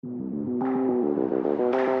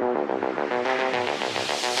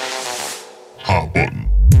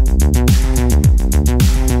button.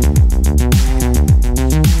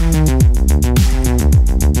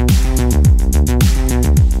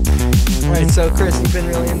 Alright, so Chris, you've been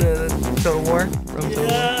really into Total War?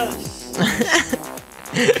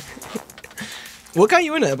 What got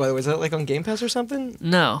you into that, by the way? Is that like on Game Pass or something?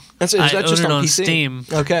 No. Is I that just owned it on on PC? Steam.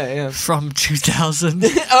 Okay, yeah. From 2000.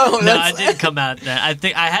 Oh, No, that's... I didn't come out. I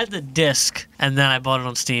think I had the disc, and then I bought it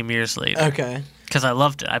on Steam years later. Okay. Because I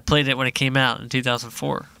loved it. I played it when it came out in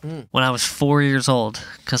 2004. When I was 4 years old,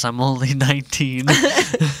 because I'm only 19.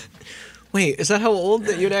 Wait, is that how old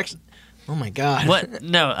that you'd actually... Oh my god. What?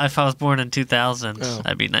 No, if I was born in 2000, Oh.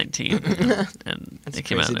 I'd be 19. And it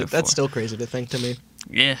came out Crazy in that's 04. still crazy to think to me.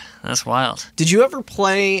 Yeah, that's wild. Did you ever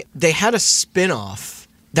play... They had a spin-off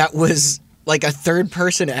that was like a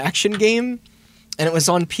third-person action game, and it was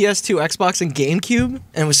on PS2, Xbox, and GameCube,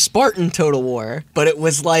 and it was Spartan Total War, but it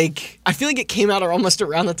was like... I feel like it came out almost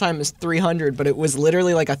around the time as 300, but it was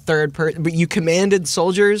literally like a third-person... But you commanded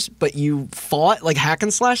soldiers, but you fought like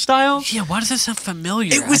hack-and-slash style. Yeah, why does that sound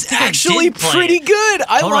familiar? It was I think I actually did play pretty it. good.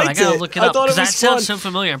 I Hold on, I liked gotta it. look it I up, thought it because that was sounds fun. so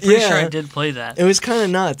familiar. I'm pretty sure Yeah. I did play that. It was kind of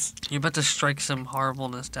nuts. You're about to strike some horrible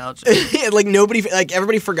nostalgia. Like nobody, like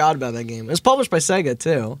everybody forgot about that game. It was published by Sega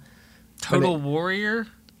too. Total Warrior?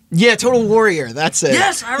 Yeah, Total Warrior. That's it.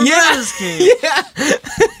 Yes, I remember Yeah. this game.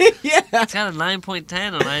 Yeah, It's got a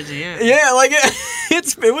 9.10 on IGN. yeah. Like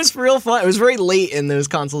it was real fun. It was very late in those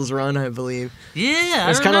consoles run, I believe. Yeah, It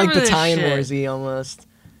was kind of like the Battalion Warsy almost.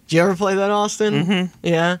 Did you ever play that, Austin? Mm-hmm.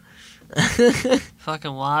 Yeah,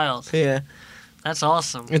 Fucking wild. yeah. That's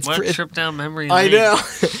awesome. It's What pre- a trip down memory I lane. know.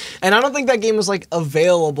 And I don't think that game was like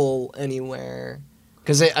available anywhere.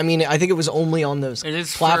 Because I think it was only on those It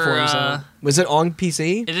is platforms. for, Was it on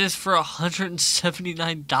PC? It is for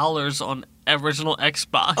 $179 on original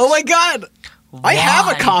Xbox. Oh my god! I have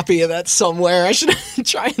a Why? copy of that somewhere. I should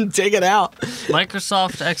try and dig it out.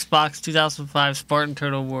 Microsoft Xbox 2005 Spartan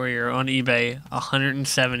Total Warrior on eBay,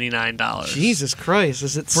 $179. Jesus Christ!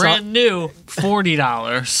 Is it Brand new,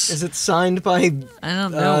 $40. Is it signed by I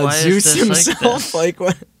don't know why Zeus is this himself? like this. Like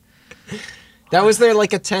what? That was their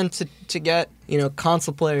like attempt to get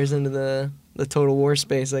console players into the Total War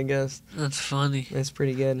space. I guess That's funny. that's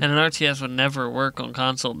pretty good. And an RTS would never work on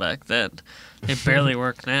console back then. They barely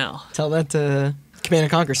work now. Tell that to Command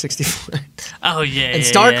and Conquer 64 Oh yeah, and yeah,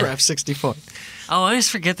 StarCraft yeah. 64. Oh, I always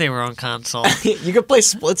forget they were on console. You could play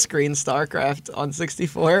split screen StarCraft on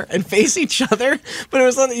 64 and face each other, but it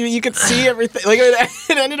was on, you could see everything. Like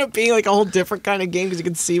it ended up being like a whole different kind of game because you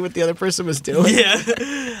could see what the other person was doing. Yeah,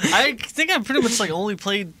 I think I pretty much like only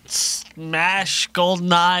played Smash,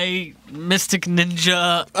 GoldenEye, Mystic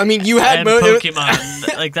Ninja. I mean, you had And it was-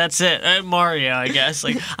 Pokemon. Like that's it. And Mario, I guess.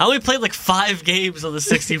 Like I only played like 5 games on the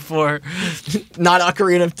 64. not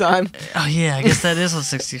Ocarina of Time. Oh yeah, I guess that is on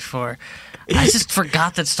 64. I just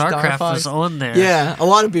forgot that StarCraft Fox. was on there. Yeah, a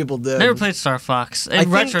lot of people did. Never played Star Fox. In I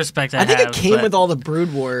think- retrospect, I think have, it came but with all the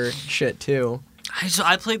Brood War shit too.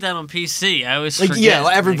 I played that on PC. I always Like forget. yeah,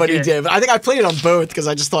 everybody Like, did, but I think I played it on both because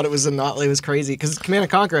I just thought it was it was crazy because Command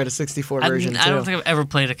and Conquer had a 64 version I too. don't think I've ever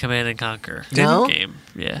played a Command and Conquer No? game.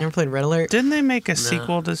 Yeah. You never played Red Alert? Didn't they make a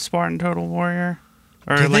sequel to Spartan Total Warrior?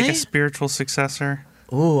 Or Did like they? a spiritual successor?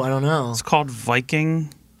 Ooh, I don't know. It's called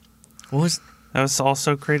Viking. What was? That was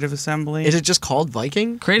also Creative Assembly. Is it just called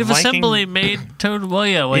Viking? Creative Viking- Assembly made Total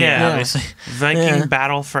Warrior. Well, yeah, Yeah. obviously. Viking Yeah.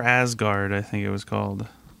 Battle for Asgard, I think it was called.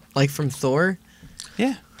 Like from Thor?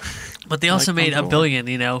 Yeah. But they also Like made a Total War. billion,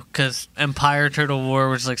 because Empire Total War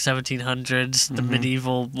was like 1700s, the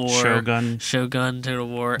medieval war, Shogun. Total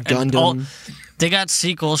War, and Gundam. they got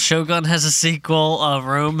sequels. Shogun has a sequel.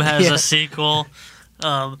 Rome has Yeah. a sequel.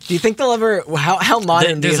 Do you think they'll ever? How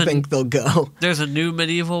modern do you there's a- think they'll go? There's a new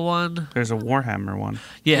medieval one. There's a Warhammer one.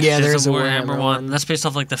 Yeah, Yeah, there's there's a a Warhammer Warhammer one. one. That's based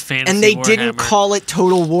off like the fantasy. And they Warhammer. didn't call it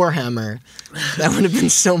Total Warhammer. That would have been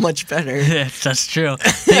so much better. Yeah, that's true.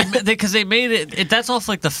 Because they made it. That's off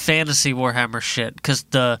like the fantasy Warhammer shit. Because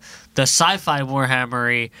the sci-fi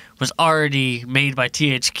Warhammer was already made by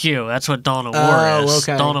THQ. That's what Dawn of War Oh, is.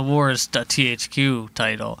 okay. Dawn of War is the THQ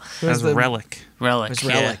title. As the- Relic. Relic. It's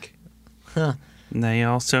yeah. Relic. Huh. And they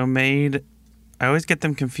also made... I always get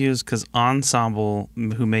them confused because Ensemble,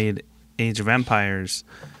 who made Age of Empires,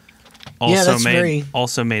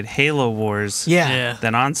 also made Halo Wars. Yeah. Yeah.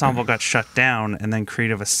 Then Ensemble got shut down, and then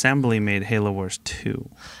Creative Assembly made Halo Wars 2.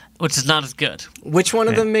 Which is not as good. Which one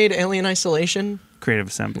of Yeah. them made Alien Isolation? Creative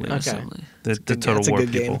Assembly. Okay. Assembly. The good- Total that's a War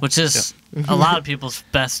good game. people. Which is a lot of people's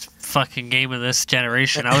best fucking game of this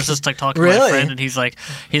generation. I was just like talking to my Really? friend, and he's like,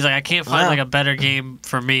 I can't find Wow. like a better game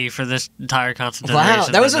for me for this entire console generation. Wow,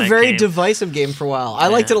 that was than a very game. divisive game for a while. I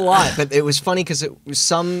liked it a lot, but it was funny because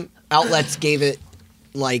some outlets gave it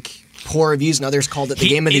like poor reviews, and others called it the He-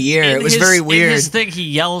 game of the in- year. in It was his- very In weird. his thing, he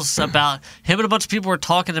yells about him and a bunch of people were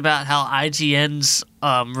talking about how IGN's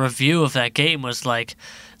review of that game was like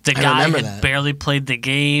the I guy remember had that. barely played the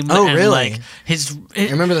game. Oh, and really? Like his, I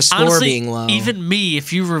remember the score honestly, being low. Even me,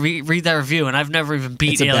 if you read that review, and I've never even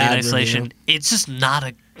beat It's a Alien bad Isolation, review. it's just not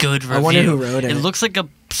a good review. I wonder who wrote it. It looks like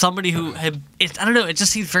somebody who had. I don't know. It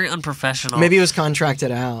just seems very unprofessional. Maybe it was contracted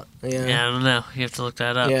out. Yeah. Yeah, I don't know. You have to look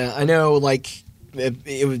that up. Yeah, I know, like,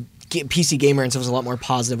 it would get PC Gamer and stuff was a lot more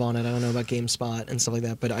positive on it. I don't know about GameSpot and stuff like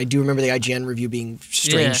that, but I do remember the IGN review being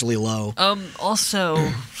strangely low. Also,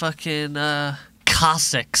 fucking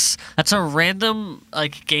Cossacks. That's a random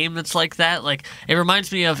like game that's like that. Like it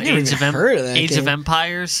reminds me of never Age even of heard of that Age of game.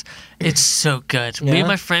 Empires. It's so good. Me Yeah? and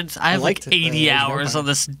my friends, I have liked like Age 80 of hours Empires. on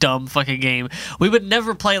this dumb fucking game. We would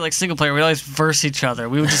never play like single player. We'd always verse each other.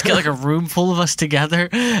 We would just get like a room full of us together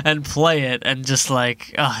and play it, and just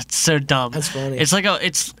like, oh, it's so dumb. That's funny. It's like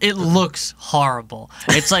it looks horrible.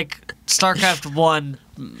 It's like StarCraft 1.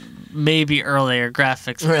 Maybe earlier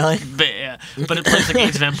graphics, Really? but it plays like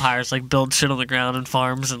Age of Empires, like build shit on the ground and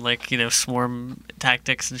farms and like swarm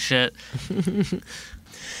tactics and shit.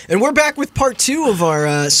 And we're back with part 2 of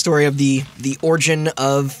our story of the origin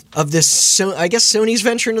of this. So I guess Sony's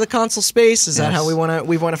venture into the console space. Is that Yes. how we want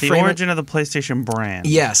to The frame origin of the PlayStation brand. it?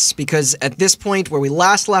 Yes, because at this point where we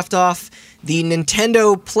last left off, the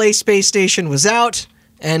Nintendo Play Space Station was out.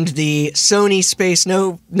 And the Sony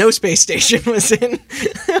no space station was in.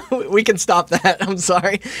 We can stop that. I'm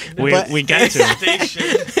sorry. We get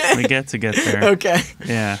to. We get there. Okay.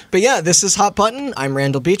 Yeah. But yeah, this is Hot Button. I'm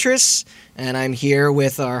Randall Beatrice, and I'm here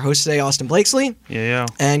with our host today, Austin Blakesley, Yeah.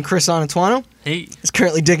 and Chris Onatuano. Hey, Is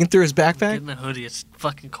currently digging through his get backpack. in the hoodie. It's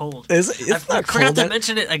fucking cold. It's I not forgot cold. to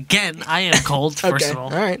mention it again. I am cold. First Okay. of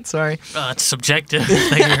all, All right. Sorry. it's subjective.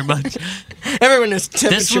 Thank you very much. Everyone knows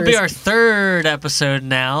temperature. This will be our third episode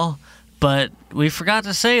now, but we forgot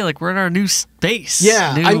to say like we're in our new space.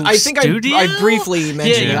 Yeah, new I think studio? I briefly mentioned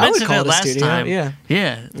yeah, it. you I would mentioned call it it a last studio. time. Yeah.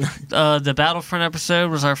 Yeah. The Battlefront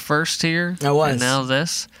episode was our first here. That was. And now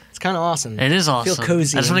this. It's kind of awesome. It is awesome. Feel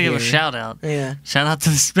cozy I just want to in give a here. shout out. Yeah. Shout out to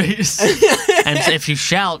the space. And if you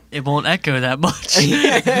shout, it won't echo that much.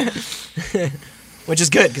 Which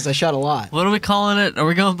is good because I shot a lot. What are we calling it? Are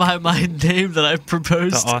we going by my name that I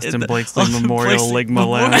proposed? The Austin in Blakesley Austin Memorial Blakesley Ligma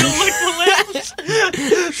Memorial Lounge.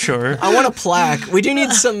 Ligma Lounge. Sure. I want a plaque. We do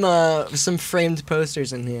need some framed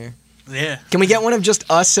posters in here. Yeah. Can we get one of just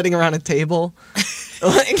us sitting around a table?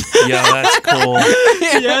 Like, Yeah, that's cool.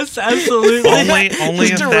 Yes, absolutely. Only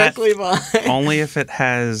just if directly behind. only if it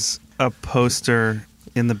has a poster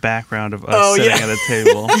in the background of us Oh, sitting yeah. at a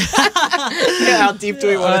table. Yeah, how deep do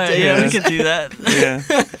we want to take yeah, we this? could do that.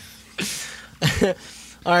 Yeah.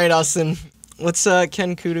 All right, Austin. What's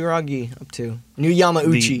Ken Kutaragi up to? New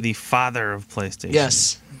Yamauchi. The father of PlayStation.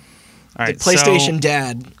 Yes. All right. The PlayStation So,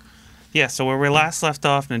 dad. yeah. So where we last left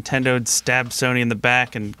off, Nintendo had stabbed Sony in the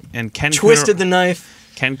back, and Ken Twisted the knife.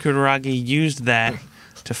 Ken Kutaragi used that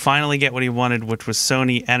to finally get what he wanted, which was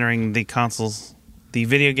Sony entering the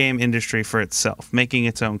video game industry for itself, making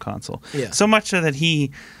its own console. Yeah. So much so that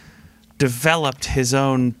he developed his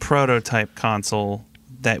own prototype console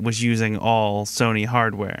that was using all Sony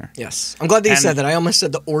hardware. Yes. I'm glad that you And- said that. I almost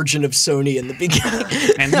said the origin of Sony in the beginning.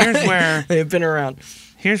 And here's where They've been around.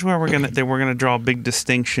 we're gonna draw a big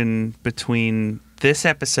distinction between this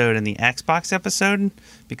episode and the Xbox episode,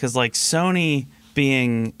 because like Sony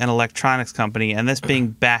being an electronics company and this being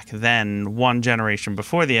back then one generation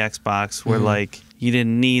before the Xbox, where like you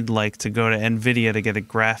didn't need like to go to Nvidia to get a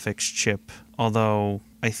graphics chip, although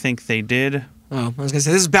I think they did. Oh, I was gonna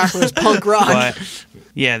say this is back when it was punk rock. But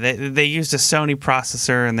yeah, they used a Sony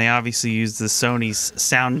processor, and they obviously used the Sony's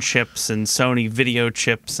sound chips and Sony video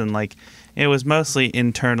chips, and like it was mostly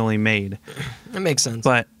internally made. That makes sense.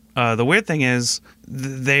 But the weird thing is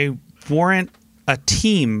they weren't a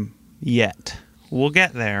team yet. We'll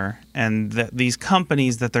get there, and these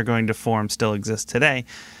companies that they're going to form still exist today.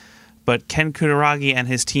 But Ken Kutaragi and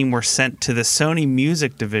his team were sent to the Sony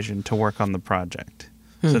Music division to work on the project.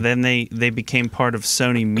 So then they became part of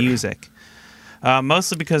Sony Music.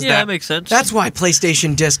 Mostly because Yeah, that makes sense. That's why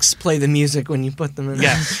PlayStation discs play the music when you put them in.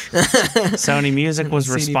 Yes. Sony Music was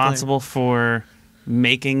CD responsible for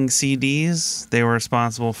making CDs. They were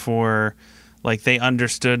responsible for, like, they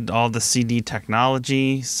understood all the CD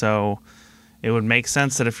technology. So it would make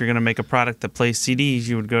sense that if you're going to make a product that plays CDs,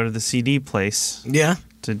 you would go to the CD place Yeah.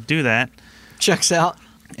 to do that. Checks out.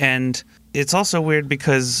 And it's also weird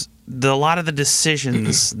because a lot of the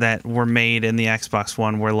decisions that were made in the Xbox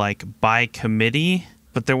One were like by committee,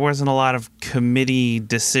 but there wasn't a lot of committee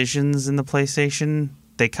decisions in the PlayStation.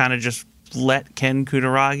 They kind of just let Ken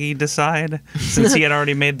Kutaragi decide, since he had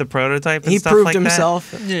already made the prototype and He stuff proved like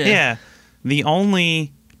himself. that. Yeah. Yeah. The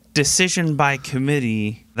only decision by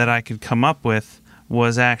committee that I could come up with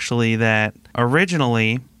was actually that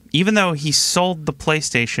originally, even though he sold the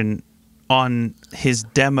PlayStation on his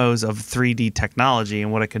demos of 3D technology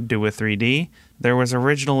and what it could do with 3D, there was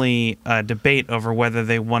originally a debate over whether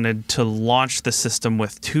they wanted to launch the system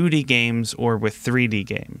with 2D games or with 3D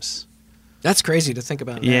games. That's crazy to think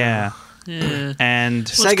about. now. Yeah. Yeah. And Well,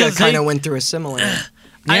 it's Sega 'cause kind they- of went through a similar.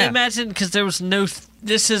 I Yeah. imagine because there was no.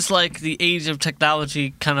 This is like the age of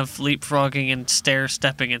technology kind of leapfrogging and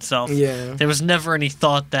stair-stepping itself. Yeah. There was never any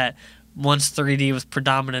thought that once 3D was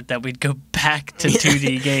predominant that we'd go back to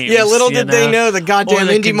 2D games. Yeah, little you did they know the Or goddamn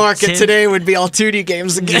the indie market contin- today would be all 2D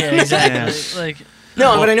games again. Yeah, exactly. Like,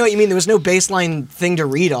 No, but I know what you mean. There was no baseline thing to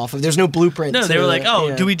read off of. There's no blueprint. no, they to- were like, oh,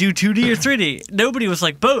 yeah. do we do 2D or 3D? Nobody was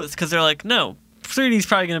like both because they're like, no, 3D is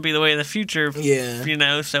probably going to be the way of the future.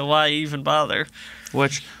 Yeah. So why even bother?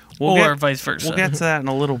 which Or vice versa. We'll get to that in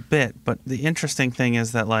a little bit, but the interesting thing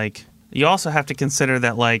is that like you also have to consider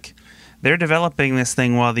that like they're developing this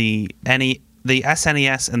thing while the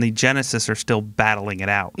SNES and the Genesis are still battling it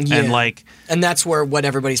out, Yeah. and like And that's where what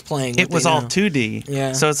everybody's playing. it what was they all know. 2D.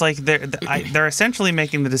 Yeah. So it's like they're essentially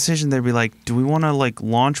making the decision. They'd be like, do we want to like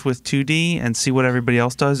launch with 2D and see what everybody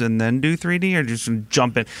else does and then do 3D, or just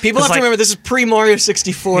jump in? People have to remember this is pre Mario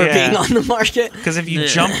 64 Yeah. being on the market. Because if you Yeah.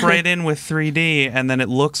 jump right in with 3D and then it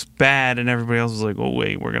looks bad and everybody else is like, oh,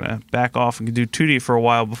 wait, we're going to back off and do 2D for a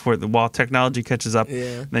while while technology catches up,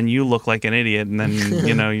 Yeah. then you look like an idiot and then,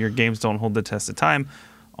 your games don't hold the test of time.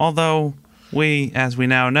 Although as we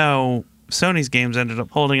now know, Sony's games ended up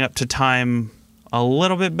holding up to time a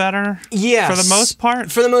little bit better. Yes. For the most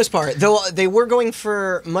part. For the most part. Though they were going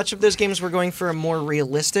for, much of those games were going for a more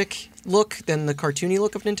realistic look than the cartoony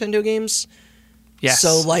look of Nintendo games. Yes.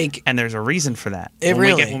 So, like, And there's a reason for that.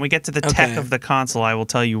 Really? When we get to the tech Okay. of the console, I will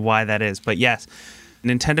tell you why that is. But yes,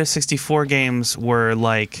 Nintendo 64 games were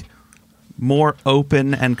like more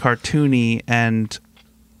open and cartoony and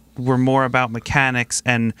were more about mechanics,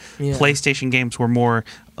 and Yeah. PlayStation games were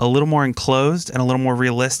a little more enclosed and a little more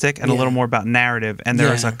realistic and a Yeah. little more about narrative. And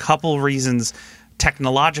there's Yeah. a couple reasons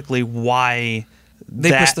technologically why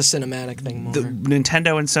they pushed the cinematic thing more.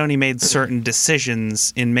 Nintendo and Sony made certain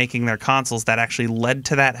decisions in making their consoles that actually led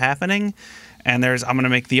to that happening. And I'm going to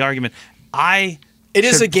make the argument. It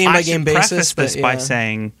is a game-by-game I should basis, preface this but by yeah.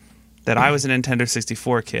 saying that I was a Nintendo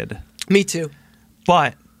 64 kid, Me too.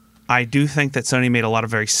 but I do think that Sony made a lot of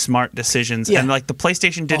very smart decisions, Yeah. and like the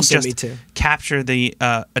PlayStation didn't Also me just too. capture the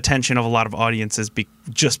attention of a lot of audiences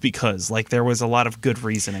just because. Like there was a lot of good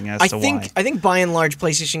reasoning as to why. I think by and large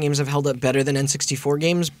PlayStation games have held up better than N64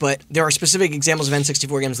 games, but there are specific examples of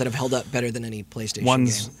N64 games that have held up better than any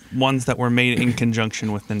PlayStation Ones that were made in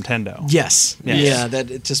conjunction with Nintendo. Yes. Yes. Yeah,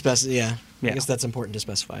 that to specify. Yeah. Yeah. I guess that's important to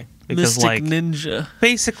specify. Because Mystic like Ninja.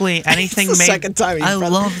 basically anything It's the made second time you've I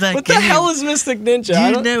brought- love that What game. the hell is Mystic Ninja? I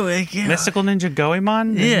You don't- know it. Yeah. Mystical Ninja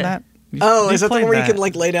Goemon? Isn't Yeah. that- Oh, you is that the played one where you that. can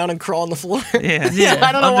like lay down and crawl on the floor? Yeah. Yeah,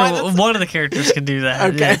 I don't know why under- that's- one of the characters can do that.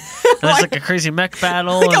 Okay. Yeah. And there's like a crazy mech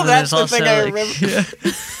battle. I think and then that's there's the also thing I like, remember.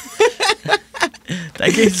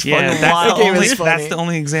 that game's Yeah, fucking that's, wild. the game only, is funny. that's the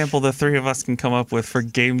only example the three of us can come up with for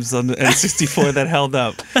games on the N64 that held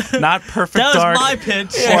up. Not Perfect That was Dark my pitch.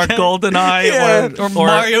 or GoldenEye Yeah. or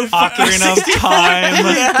Mario Ocarina of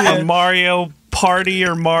Time or Mario Party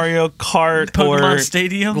or Mario Kart Pokemon or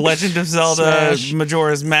Stadium. Legend of Zelda Smash.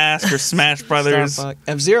 Majora's Mask or Smash Brothers.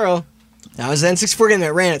 F-Zero. That was an N64 game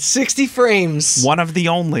that ran at 60 frames. One of the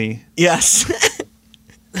only. Yes.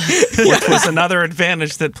 Which was another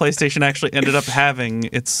advantage that PlayStation actually ended up having.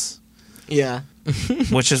 Yeah.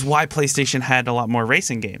 Which is why PlayStation had a lot more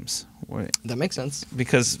racing games. That makes sense.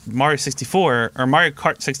 Because Mario 64 or Mario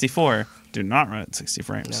Kart 64 do not run at 60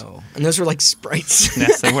 frames. No. And those were like sprites.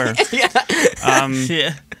 Yes, they were.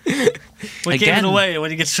 Yeah. We gave Again- it away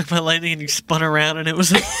when you get struck by lightning and you spun around and it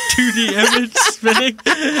was a 2D image spinning.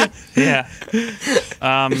 Yeah.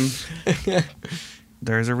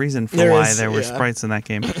 There's a reason for There why is, there were yeah. sprites in that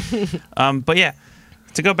game. But yeah,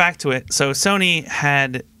 to go back to it, so Sony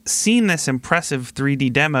had seen this impressive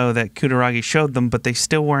 3D demo that Kutaragi showed them, but they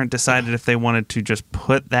still weren't decided if they wanted to just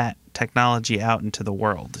put that technology out into the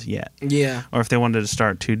world yet, Yeah. or if they wanted to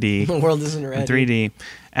start 2D The world isn't ready. and 3D.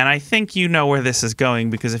 And I think you know where this is going,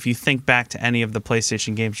 because if you think back to any of the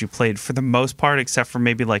PlayStation games you played, for the most part, except for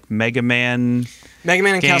maybe like Mega Man Mega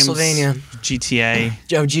Man and games, Castlevania. GTA,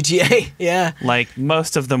 Oh, GTA. Yeah. like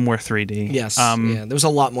most of them were 3D. Yes. Yeah. There was a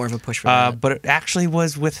lot more of a push for that. But it actually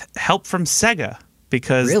was with help from Sega.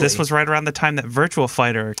 because Really? this was right around the time that Virtua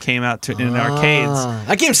Fighter came out in arcades.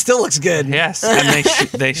 That game still looks good. Yes, and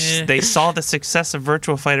they saw the success of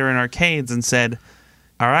Virtua Fighter in arcades and said,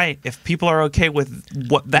 "All right, if people are okay with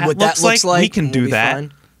what that looks like, we can we'll do be that."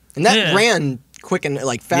 fine. And that ran quick and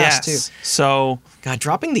fast Yes. too. So God,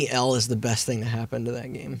 dropping the L is the best thing to happen to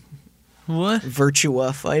that game. What?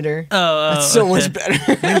 Virtua Fighter. Oh, That's so okay. much better.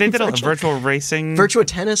 I mean, they did a virtual racing, Virtua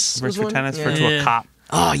Tennis. was Virtua one? Tennis, Yeah. Virtua Yeah. Cop.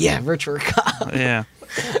 Oh yeah, Virtua Cop. Yeah.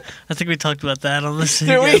 I think we talked about that on this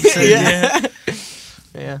Did we? episode. Yeah.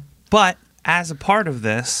 Yeah. But as a part of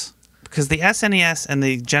this, because the SNES and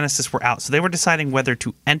the Genesis were out, so they were deciding whether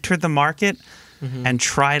to enter the market and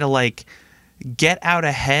try to get out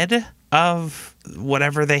ahead of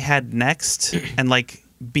whatever they had next and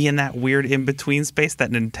be in that weird in between space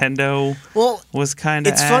that Nintendo Well, was kind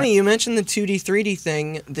of. it's funny you mentioned the 2D 3D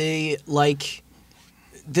thing. They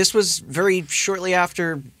this was very shortly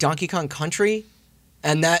after Donkey Kong Country,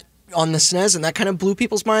 and that on the SNES, and that kind of blew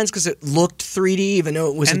people's minds because it looked 3D even though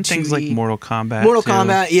it was and a 2D. things like Mortal Kombat. Mortal too.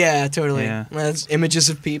 Kombat, yeah, totally. Yeah. That's images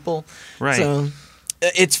of people. Right. So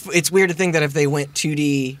it's weird to think that if they went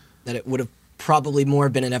 2D, that it would have probably more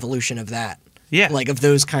been an evolution of that. Yeah. Of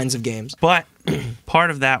those kinds of games. But part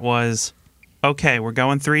of that was, okay, we're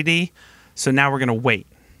going 3D, so now we're going to wait.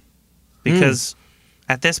 Because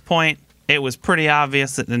at this point, it was pretty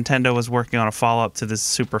obvious that Nintendo was working on a follow-up to this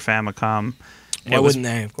Super Famicom. Why wouldn't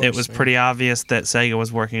they? Of course, It was yeah. pretty obvious that Sega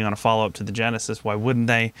was working on a follow-up to the Genesis. Why wouldn't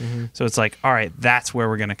they? So it's like, all right, that's where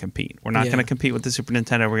we're going to compete. We're not Yeah. going to compete with the Super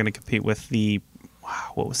Nintendo. We're going to compete with the...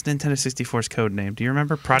 Wow, what was Nintendo 64's code name? Do you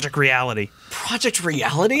remember? Project Reality. Project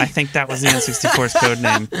Reality? I think that was the N64's code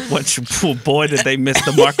name. Which, oh boy, did they miss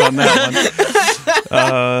the mark on that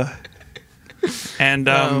one.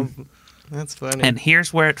 That's funny. And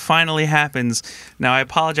here's where it finally happens. Now, I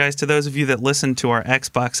apologize to those of you that listened to our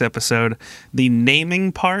Xbox episode. The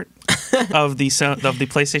naming part of the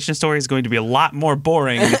PlayStation story is going to be a lot more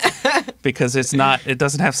boring because it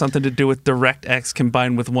doesn't have something to do with DirectX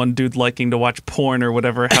combined with one dude liking to watch porn or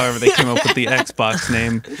whatever, however they came up with the Xbox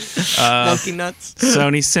name. Monkey nuts.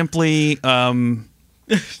 Sony simply,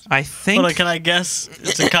 I think... Hold on, can I guess?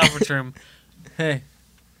 It's a conference room. Hey.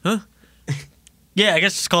 Huh? Yeah, I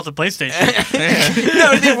guess just call it the PlayStation.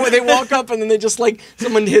 No, they walk up and then they just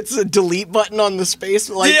someone hits a delete button on the space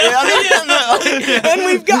and we've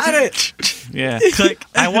got it. Yeah. Click.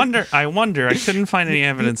 I wonder, I couldn't find any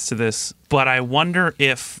evidence to this, but I wonder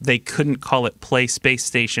if they couldn't call it Play Space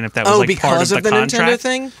Station if that was part because of the contract. Nintendo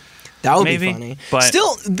thing? That would Maybe, be funny. but-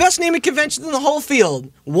 Still, best naming convention in the whole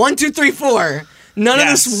field. 1, 2, 3, 4. None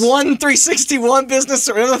Yes. of this 1/361 business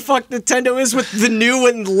or whatever the fuck Nintendo is with the new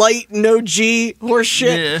and light no G horse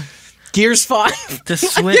shit. Yeah. Gears 5. The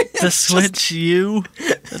Switch U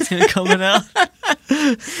that's gonna coming out.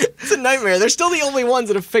 It's a nightmare. They're still the only ones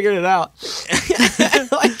that have figured it out.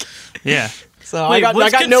 Yeah. So Wait, I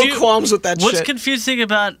what's got no confu- qualms with that What's shit. confusing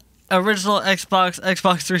about original Xbox,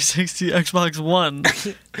 Xbox 360, Xbox One?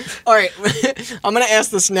 All right, I'm gonna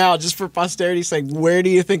ask this now, just for posterity's sake. Where do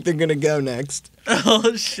you think they're gonna go next?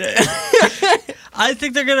 Oh shit! I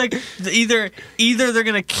think they're gonna either they're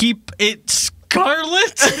gonna keep it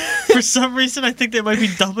Scarlet for some reason. I think they might be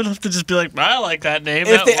dumb enough to just be like, I like that name. If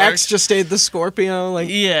that the works. X just stayed the Scorpio,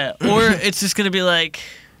 Yeah, or it's just gonna be like,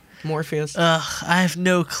 Morpheus. I have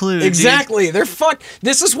no clue. dude. Exactly. They're fucked.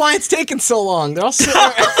 This is why it's taking so long. They're all sitting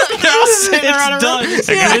around. It's done. It's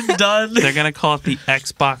been done. They're going to call it the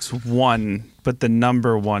Xbox One, but the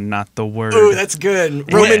number 1, not the word. Ooh, that's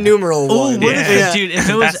good. Roman numeral Oh, one. what if Yeah. dude? If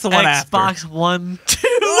it was That's the one after. Xbox One, 2.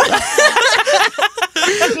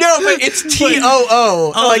 No, but it's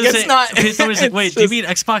TOO. It's not. Okay, somebody's like, wait, it's do you just-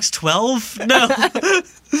 mean Xbox 12? No,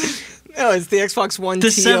 No, it's the Xbox One. the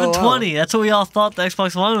TOO. 720. That's what we all thought the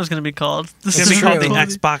Xbox One was going to be called. The It's going to be called the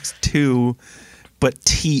 720. Xbox 2, but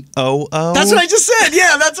TOO. That's what I just said.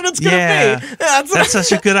 Yeah, that's what it's gonna Yeah. be. That's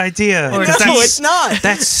such a good idea. Or Because no, that's- it's not.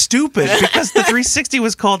 That's stupid because the 360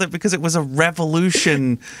 was called it because it was a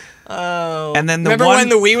revolution. Oh. And then the Remember one, when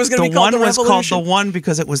the Wii was gonna be called the one was called the Revolution? One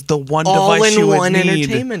because it was the one All device in you would one need.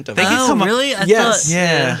 entertainment They device. could Oh, come up- really? I Yes. thought,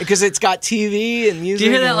 Yeah. Because it's got TV and music. Do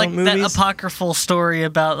you hear that and like that movies. apocryphal story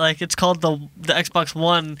about like it's called the Xbox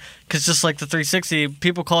One because just like the 360,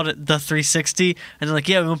 people called it the 360, and they're like,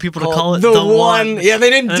 yeah, we want people to call it the the one. Yeah, they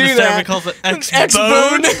didn't And do then instead that. we called it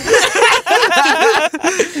X-Bone. Xbone.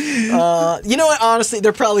 You know what? Honestly,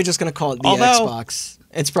 they're probably just gonna call it the Although- Xbox.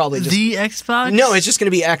 It's probably just The Xbox? no. It's just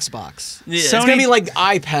gonna be Xbox. Yeah. It's Sony- gonna be like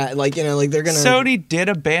iPad. They're gonna. Sony did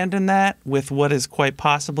abandon that with what is quite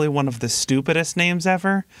possibly one of the stupidest names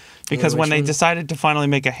ever. Because Which when they one? decided to finally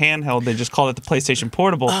make a handheld, they just called it the PlayStation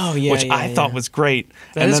Portable, Oh, yeah, which yeah, I thought yeah. was great.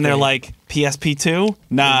 That And is then they're great. like, PSP2?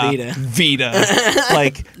 Nah, Vita. Vita.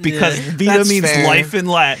 Like, because Yeah. Vita That's means fair. life in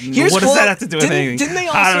Latin. Here's What does what- that have to do with didn't- anything? didn't they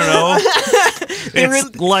I don't know.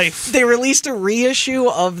 It's life. They released a reissue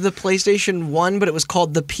of the PlayStation 1, but it was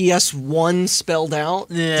called the PS1 spelled out.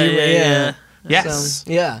 Yeah, Do you- yeah. Yes.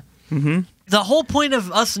 So, yeah. The whole point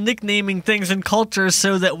of us nicknaming things in culture is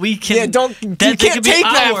so that we can. Yeah, don't- that you they can't can be take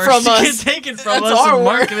that ours. from You us. can't take it from That's us our and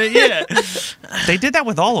work. market it. Yeah. They did that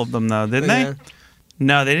with all of them, though, didn't Yeah. they?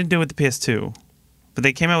 No, they didn't do it with the PS2. But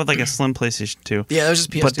they came out with like a slim PlayStation 2. Yeah, that was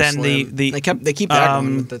just PS2 But then Slim. the they keep that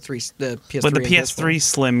going with the PS3. when the and PS3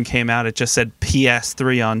 Slim came out, it just said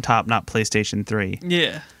PS3 on top, not PlayStation 3.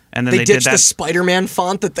 Yeah. And then They they did ditched that. the Spider-Man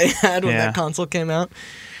font that they had when Yeah. that console came out.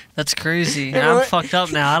 That's crazy. Remember I'm what- fucked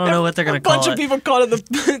up now. I don't know what they're gonna A bunch call of it. people called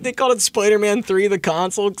it they called it Spider-Man 3 the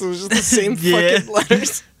console because it was just the same Yeah. fucking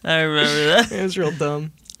letters. I remember that. It was real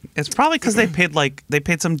dumb. It's probably because they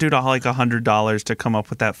paid some dude like $100 to come up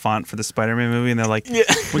with that font for the Spider-Man movie, and they're like, Yeah.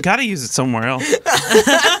 we got to use it somewhere else.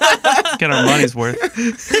 Get our money's worth.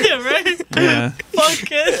 Yeah, right. Yeah. Fuck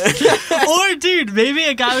it. Or, dude, maybe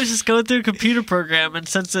a guy was just going through a computer program, and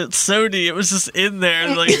since it's Sony, it was just in there.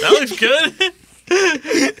 And like, that looks good.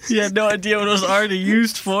 He had no idea what it was already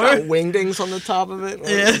used for. Got wingdings on the top of it.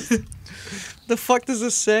 Yeah. The fuck does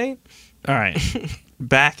this say? All right.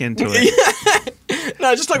 Back into it.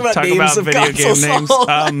 No, just talk about Talk names about of video console game names.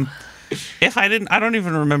 songs. I don't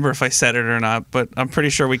even remember if I said it or not, but I'm pretty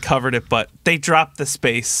sure we covered it. But they dropped the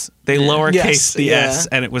space. They lowercase Yes, the yeah. S,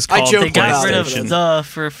 and it was I called joked They got rid of PlayStation. the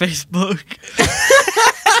for Facebook.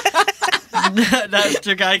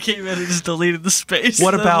 That guy came in and just deleted the space.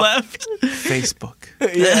 What and then about- left? Facebook.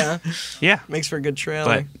 Yeah, Yeah. makes for a good trailer.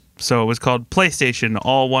 But so it was called PlayStation,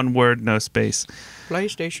 all one word, no space.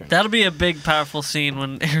 PlayStation. That'll be a big, powerful scene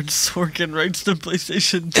when Aaron Sorkin writes the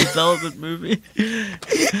PlayStation development movie.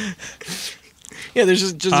 Yeah, there's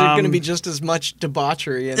just going to Um, be just as much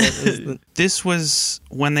debauchery in it. As the, This was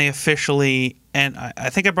when they officially, and I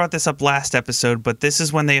think I brought this up last episode, but this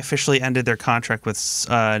is when they officially ended their contract with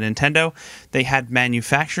Nintendo. They had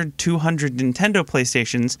manufactured 200 Nintendo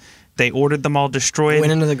PlayStations. They ordered them all destroyed.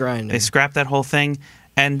 went into the grinder. They scrapped that whole thing,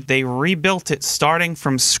 and they rebuilt it starting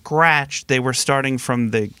from scratch. They were starting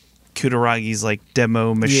from the Kutaragi's like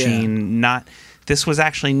demo machine. This was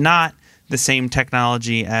actually not the same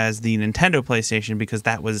technology as the Nintendo PlayStation because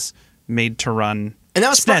that was made to run And that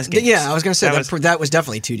was SNES games. yeah, I was going to say That that was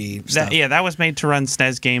definitely 2D stuff. that was made to run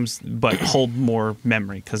SNES games, but hold more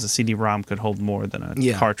memory because a CD-ROM could hold more than a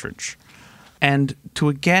Yeah. cartridge. And to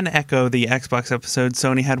again echo the Xbox episode,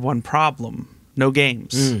 Sony had one problem: no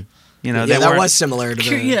games. You know, yeah, they that weren't- was similar to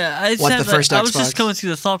the, Yeah, I what the first Xbox. I was just going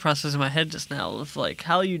through the thought process in my head just now of like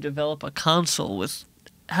how you develop a console with,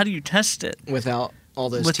 how do you test it without all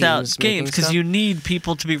those without teams making games? Because stuff. you need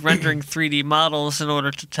people to be rendering 3D models in order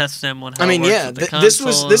to test them on how I mean, it works yeah, with the this console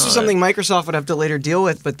was and this all was that. something Microsoft would have to later deal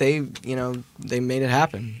with, but they made it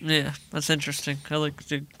happen. Yeah, that's interesting. I like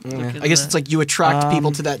to look Yeah. into I guess that. it's like you attract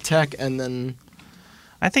people to that tech, and then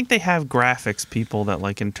I think they have graphics people that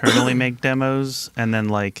like internally make demos, and then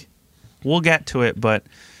like we'll get to it, but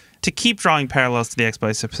to keep drawing parallels to the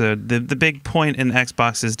Xbox episode, the big point in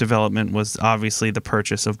Xbox's development was obviously the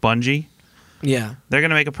purchase of Bungie. yeah, They're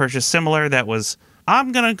going to make a purchase similar that was,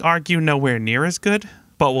 I'm going to argue, nowhere near as good,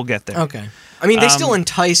 but we'll get there. okay. I mean, they still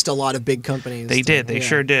enticed a lot of big companies. They did. They yeah.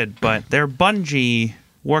 sure did. But their Bungie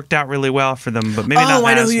worked out really well for them, but maybe not Oh,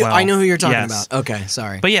 I know as well. I know who you're talking Yes. about. Okay,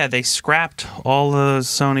 sorry. But yeah, they scrapped all those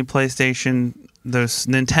Sony PlayStation, those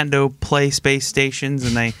Nintendo Play Space stations,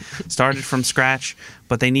 and they started from scratch,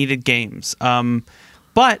 but they needed games.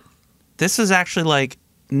 But this is actually like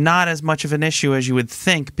not as much of an issue as you would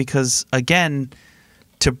think because, again,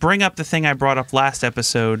 to bring up the thing I brought up last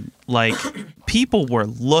episode, like people were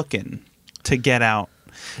looking to get out.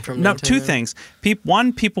 From No, Nintendo. two things.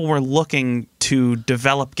 People were looking to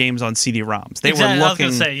develop games on CD-ROMs. They exactly, were I was looking.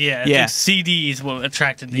 gonna say, yeah, I think CDs what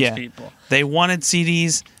attracted these people. They wanted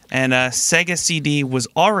CDs, and Sega CD was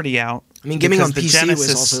already out. I mean, gaming because on the PC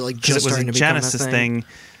was also, like, 'cause just it was starting a to become a Genesis thing.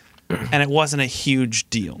 and it wasn't a huge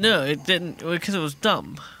deal. No, it didn't because it was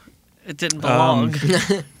dumb. It didn't belong.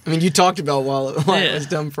 I mean, you talked about while it Yeah. was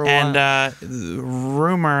done for a while. And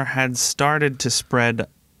rumor had started to spread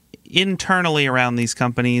internally around these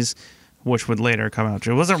companies, which would later come out.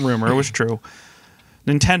 It wasn't rumor; it was true.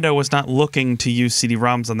 Nintendo was not looking to use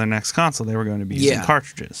CD-ROMs on their next console; they were going to be using Yeah.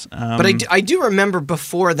 cartridges. But I do remember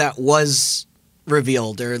before that was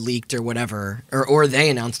revealed or leaked or whatever, or they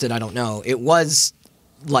announced it. I don't know. It was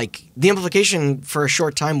like the implication for a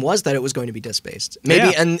short time was that it was going to be disc based. Maybe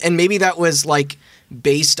Yeah. and maybe that was like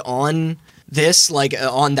based on this like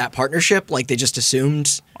on that partnership. Like they just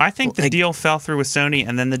assumed. I think the like- deal fell through with Sony,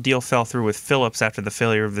 and then the deal fell through with Philips after the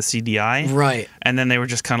failure of the CDI. Right. And then they were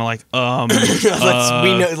just kind of like,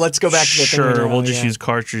 let's go back to the thing we sure, know, we'll just yeah. use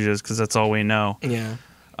cartridges because that's all we know. Yeah.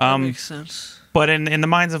 That makes sense. But in the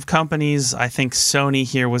minds of companies, I think Sony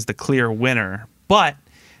here was the clear winner. But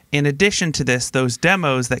in addition to this, those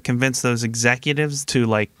demos that convinced those executives to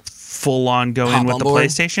like full on go Hop in with on the board.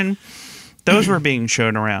 PlayStation, those were being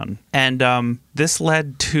shown around. And this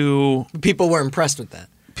led to People were impressed with that.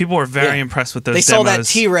 people were very Yeah. impressed with those They demos. saw that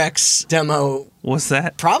T-Rex demo. What's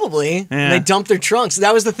that? Probably. Yeah. And they dumped their trunks.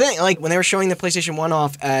 That was the thing. Like when they were showing the PlayStation 1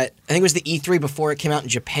 off at, I think it was the E3 before it came out in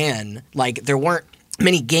Japan, like there weren't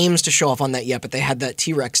many games to show off on that yet, but they had that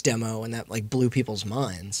T-Rex demo and that like blew people's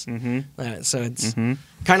minds. Mm-hmm. So it's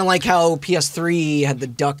kind of like how PS3 had the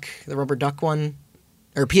rubber duck one,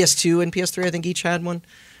 or PS2 and PS3 I think each had one.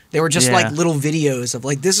 They were just Yeah. like little videos of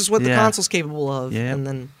like, this is what the Yeah. console's capable of. Yeah. And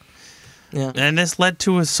then, yeah. And this led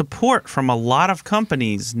to a support from a lot of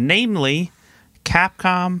companies, namely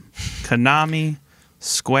Capcom, Konami,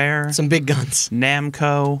 Square, Some big guns.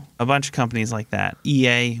 Namco, a bunch of companies like that.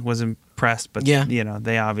 EA was impressed, but Yeah.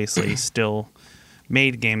 they obviously still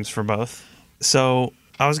made games for both. So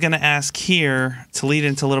I was going to ask here to lead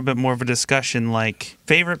into a little bit more of a discussion, like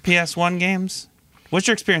favorite PS1 games. What's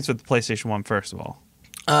your experience with the PlayStation 1, first of all?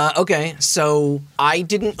 Okay, so I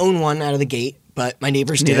didn't own one out of the gate, but my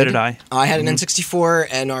neighbors did. Neither did I. I had an N64,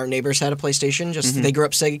 and our neighbors had a PlayStation. They grew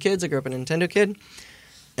up Sega kids. I grew up a Nintendo kid.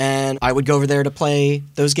 And I would go over there to play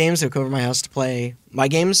those games. They would come over to my house to play my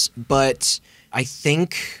games. But I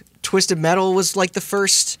think Twisted Metal was like the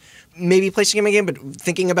first maybe PlayStation game. But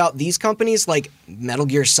thinking about these companies, like Metal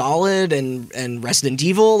Gear Solid and Resident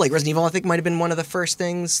Evil, like Resident Evil I think might have been one of the first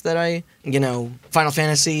things that I, Final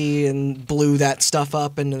Fantasy and blew that stuff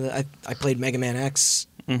up. And I played Mega Man X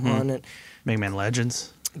on it. Mega Man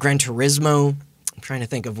Legends. Gran Turismo. I'm trying to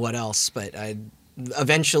think of what else. But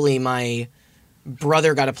eventually my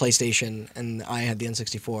brother got a PlayStation, and I had the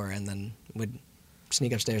N64, and then would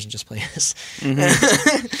sneak upstairs and just play this.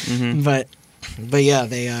 But yeah,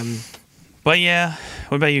 they But yeah,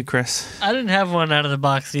 what about you, Chris? I didn't have one out of the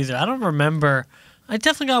box either. I don't remember. I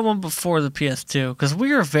definitely got one before the PS2 because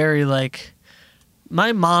we were very like.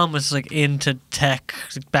 My mom was like into tech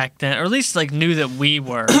back then, or at least like knew that we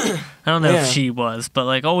were. I don't know Yeah. if she was, but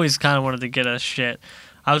like always kind of wanted to get us shit.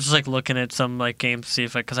 I was just like looking at some like games to see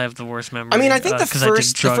if because I have the worst memory. I mean, I think the 'cause I did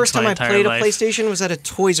first drugs time my I entire played life. a PlayStation was at a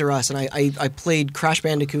Toys R Us, and I played Crash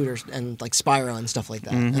Bandicoot and like Spyro and stuff like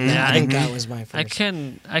that. And then Yeah, I think that was my first.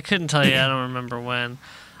 I couldn't tell you. I don't remember when.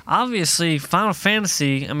 Obviously, Final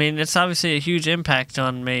Fantasy. I mean, it's obviously a huge impact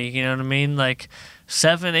on me. You know what I mean? Like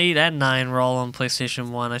 7, 8, and 9 were all on PlayStation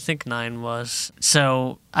 1. I think 9 was.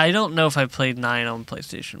 So I don't know if I played 9 on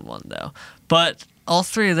PlayStation 1 though. But all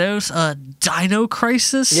three of those, Dino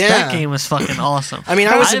Crisis. Yeah. That game was fucking awesome. I mean,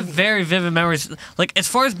 I I was have very vivid memories. Like as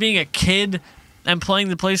far as being a kid and playing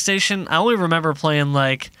the PlayStation, I only remember playing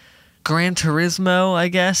like Gran Turismo, I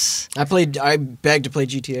guess. I begged to play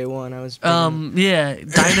GTA 1. I was Yeah,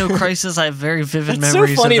 Dino Crisis. I have very vivid It's so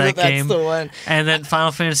memories funny of that that game. that's the one. And then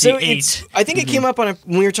Final Fantasy So VIII. I think it came up when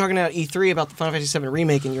we were talking about E3 about the Final Fantasy VII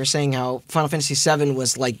remake, and you were saying how Final Fantasy VII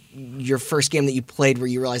was like your first game that you played where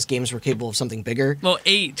you realized games were capable of something bigger. Well,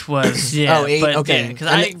 8 was, yeah. Oh, 8, but, okay. Because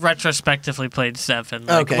And I retrospectively played 7.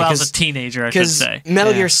 Like, Okay, well, I was 'cause- a teenager, I should Because say.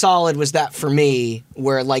 Metal Yeah. Gear Solid was that for me,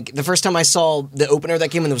 where like the first time I saw the opener of that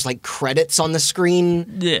game and there was like credits on the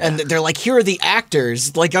screen, Yeah. and they're like, here are the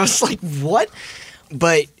actors. Like I was like, what?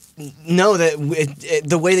 But no,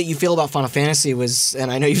 the way that you feel about Final Fantasy was, and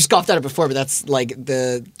I know you've scoffed at it before, but that's like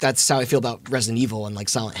that's how I feel about Resident Evil and like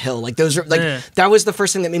Silent Hill. Like those are like Yeah. that was the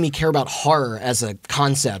first thing that made me care about horror as a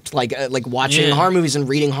concept. Like watching Yeah. horror movies and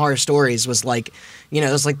reading horror stories was like, it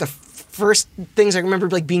was like the first things I remember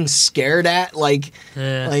like being scared at, like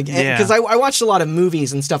Yeah. because Yeah. I watched a lot of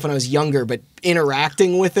movies and stuff when I was younger, but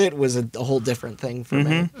interacting with it was a whole different thing for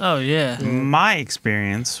me. Oh, yeah. My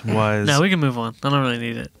experience was No, we can move on. I don't really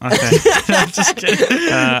need it. okay. I'm just kidding.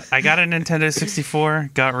 I got a Nintendo 64,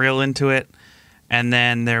 got real into it, and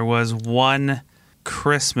then there was one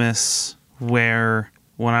Christmas where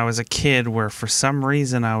when I was a kid where for some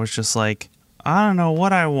reason I was just like, I don't know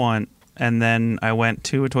what I want. And then I went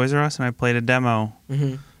to a Toys R Us and I played a demo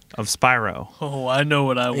of Spyro. Oh, I know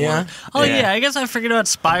what I want. Yeah? Oh, Yeah. yeah. I guess I forget about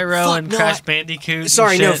Spyro Fuck, and no, Crash Bandicoot. and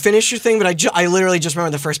Sorry, no, shit. finish your thing, but I literally just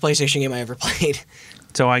remember the first PlayStation game I ever played.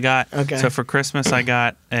 So I got Okay. so for Christmas I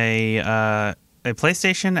got a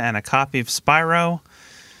PlayStation and a copy of Spyro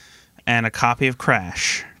and a copy of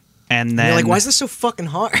Crash. And And then, you're like, why is this so fucking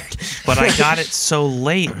hard? but I got it so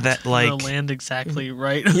late that The like land exactly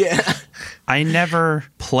right. Yeah. I never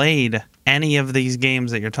played any of these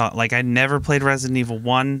games that you're talking. Like I never played Resident Evil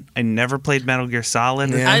 1. I never played Metal Gear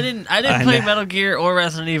Solid. Yeah. I didn't I play know. Metal Gear or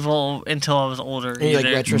Resident Evil until I was older. You like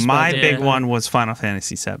either. retrospect? My Yeah. big one was Final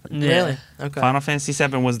Fantasy VII. Yeah. Really? Okay. Final Fantasy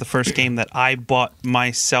VII was the first game that I bought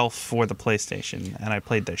myself for the PlayStation, and I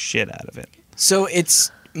played the shit out of it. So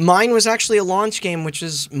mine was actually a launch game, which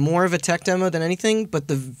is more of a tech demo than anything. But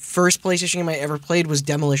the first PlayStation game I ever played was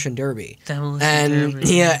Demolition Derby. Demolition Derby.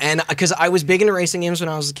 Yeah, and because I was big into racing games when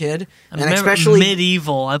I was a kid, I and remember especially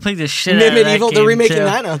Medieval. I played the shit out of that Medieval. game, They're remaking too.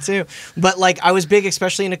 that now too. But like, I was big,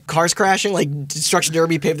 especially into cars crashing. Like Destruction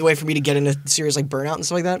Derby paved the way for me to get into series like Burnout and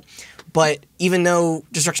stuff like that. But even though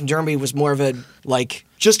Destruction Derby was more of a like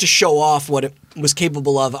just to show off what it was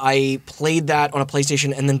capable of, I played that on a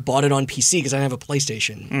PlayStation and then bought it on PC because I didn't have a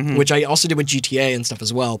PlayStation, which I also did with GTA and stuff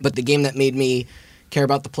as well. But the game that made me care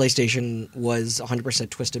about the PlayStation was 100%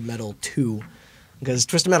 Twisted Metal 2. Because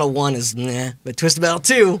Twisted Metal 1 is meh, but Twisted Metal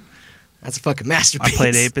 2, that's a fucking I masterpiece.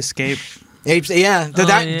 played Ape Escape. Yeah, Oh,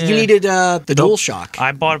 that yeah. you needed the DualShock.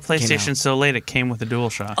 I bought a Came PlayStation out. so late it came with a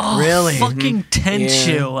DualShock. Oh, Really? Fucking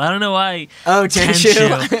Tenchu. Yeah. I don't know why. Oh,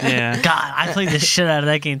 Tenchu. Yeah. God, I played the shit out of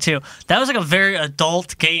that game too. That was like a very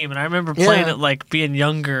adult game, and I remember playing Yeah. it like being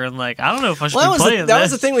younger and like I don't know if I should Well, be that playing was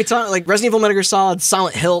this. the thing we talked like Resident Evil, Metal Gear Solid,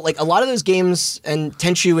 Silent Hill. Like a lot of those games and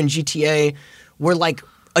Tenchu and GTA were like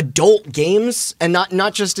adult games, and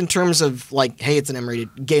not just in terms of like, hey, it's an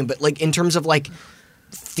M-rated game, but like in terms of like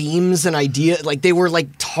themes and idea. Like they were like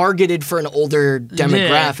targeted for an older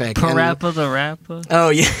demographic. Yeah, and- Parappa the Rappa. Oh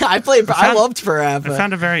yeah, I loved Parappa. I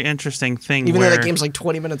found a very interesting thing even though where that game's like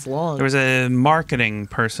 20 minutes long. there was a marketing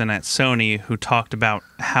person at Sony who talked about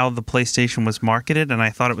how the PlayStation was marketed, and I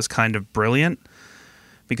thought it was kind of brilliant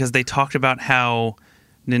because they talked about how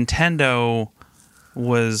Nintendo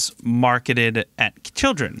was marketed at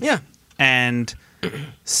children. Yeah. And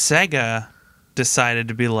Sega decided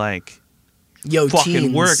to be like, Yo, fucking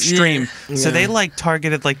teens. we're extreme. Yeah. So Yeah. they like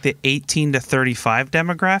targeted like the 18 to 35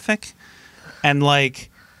 demographic. And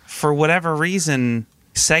like for whatever reason,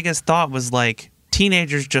 Sega's thought was like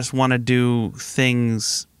teenagers just want to do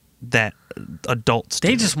things that adults do.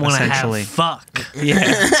 They just want to have essentially. fuck.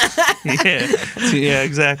 Yeah. Yeah,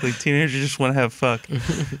 exactly. Teenagers just want to have fuck.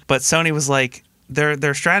 But Sony was like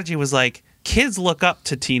their strategy was like kids look up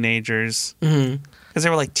to teenagers. Because they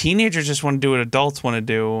were like, teenagers just want to do what adults want to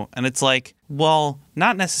do. And it's like, well,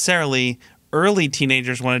 not necessarily. Early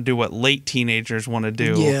teenagers want to do what late teenagers want to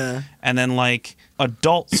do. Yeah. And then, like,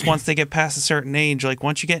 adults, once they get past a certain age, like,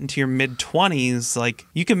 once you get into your mid-20s, like,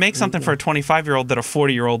 you can make something for a 25-year-old that a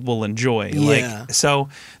 40-year-old will enjoy. Yeah. Like, so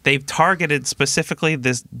they've targeted specifically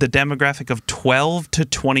the demographic of 12 to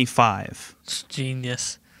 25. It's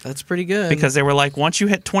genius. That's pretty good. Because they were like, once you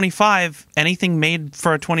hit 25, anything made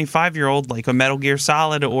for a 25-year-old, like a Metal Gear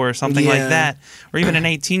Solid or something Yeah. like that, or even an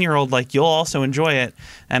 18-year-old, like, you'll also enjoy it.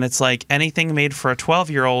 And it's like anything made for a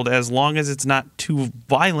 12-year-old, as long as it's not too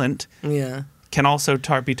violent, yeah. can also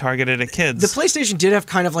be targeted at kids. The PlayStation did have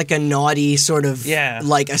kind of like a naughty sort of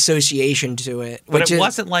like association to it, but which it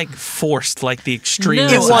wasn't like forced, like the extreme.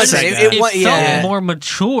 No, It wasn't. Sega. It It wa- felt yeah. more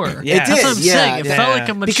mature. Yeah. It That's what I'm did, yeah, saying. It yeah. felt like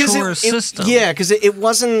a because mature it, system. yeah, because it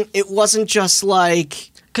wasn't just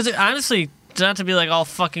like Because honestly, not to be like all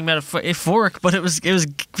fucking metaphoric, but it was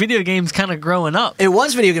video games kind of growing up. it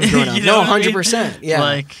was video games growing up. You know No, what I mean? 100%. Yeah,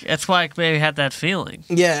 Like that's why I maybe had that feeling.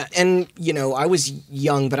 yeah, and I was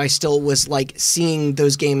young, but I still was like seeing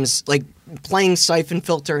those games like. Playing Siphon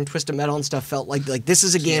Filter and Twisted Metal and stuff felt like this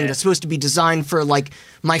is a game Yeah. that's supposed to be designed for like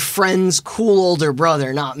my friend's cool older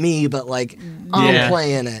brother, not me, but like I'm Yeah.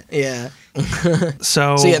 playing it. Yeah.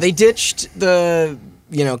 So So yeah, they ditched the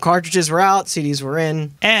cartridges were out, CDs were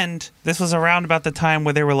in. And this was around about the time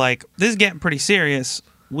where they were like, this is getting pretty serious.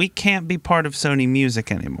 We can't be part of Sony Music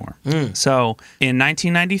anymore. So in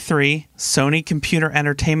 1993, Sony Computer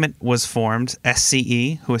Entertainment was formed,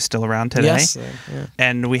 SCE, who is still around today. Yes. Yeah.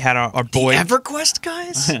 And we had our boy. EverQuest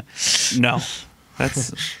guys? No,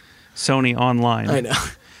 that's Sony Online. I know.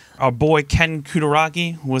 Our boy Ken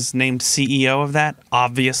Kutaragi was named CEO of that.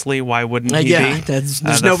 Obviously, why wouldn't he Yeah, be? there's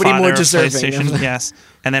The nobody more father of deserving. PlayStation, yes.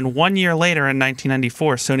 And then 1 year later, in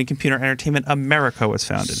 1994, Sony Computer Entertainment America was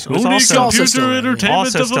founded. It was also still around. Entertainment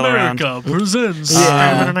Also still around. presents.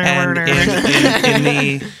 Yeah. And in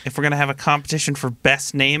the, if we're going to have a competition for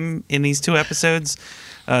best name in these two episodes,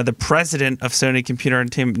 the president of Sony Computer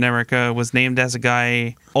Entertainment America was named as a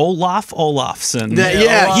guy, Olaf Olafsson.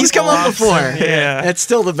 Yeah, he's come up before. Yeah. It's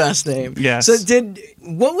still the best name. Yes. So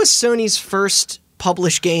what was Sony's first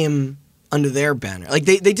published game under their banner. Like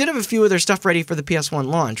they did have a few of their stuff ready for the PS1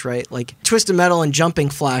 launch, right? Like Twisted Metal and Jumping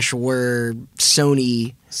Flash were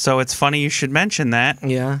Sony. So it's funny you should mention that.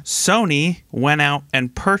 Yeah. Sony went out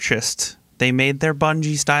and purchased. They made their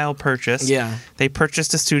Bungie style purchase. Yeah. They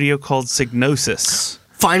purchased a studio called Psygnosis.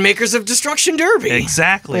 Fine makers of Destruction Derby.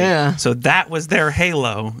 Exactly. Yeah. So that was their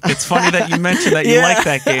Halo. It's funny that you mentioned that you Yeah, like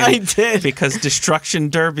that game. I did. Because Destruction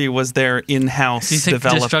Derby was their in-house Do you think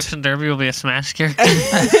developed. Destruction Derby will be a Smash character?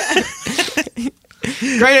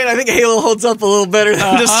 Granted, I think Halo holds up a little better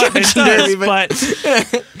than Destruction It does,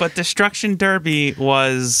 Derby, but Destruction Derby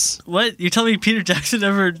was What? You tell me Peter Jackson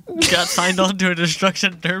ever got signed on to a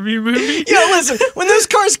Destruction Derby movie? yeah, listen, when those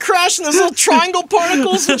cars crash and those little triangle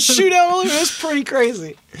particles would shoot out, it was pretty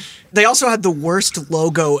crazy. They also had the worst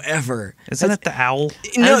logo ever. Isn't it the owl?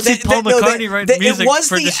 I haven't seen Paul McCartney write music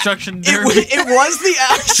for Destruction Derby. It was the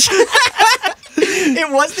actual. It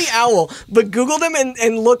was the owl, but Google them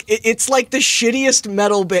and look. It's like the shittiest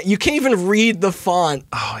metal band. You can't even read the font.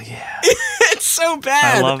 Oh yeah. It's so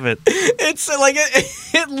bad. I love it. It's like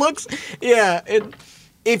it looks. Yeah.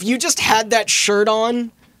 If you just had that shirt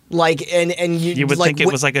on, like and You would like, think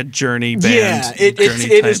it was like a Journey band. yeah, it Journey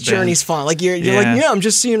is type Journey's band. font. Like you're Yeah. like, yeah, I'm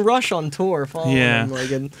just seeing Rush on tour. Following Yeah. them,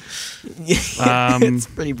 like, and, it's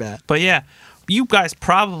pretty bad. But yeah, you guys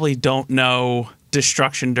probably don't know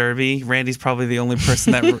Destruction Derby. Randy's probably the only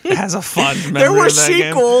person that has a fond memory There were of that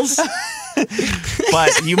game. sequels.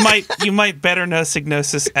 But you might better know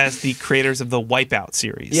Psygnosis as the creators of the Wipeout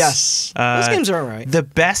series. Yes, those games are alright. The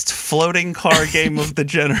best floating car game of the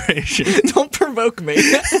generation. Don't provoke me.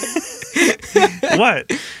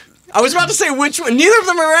 What? I was about to say which one. Neither of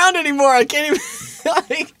them are around anymore. I can't even.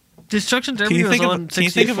 Like, Destruction Can Derby you was think of- on can you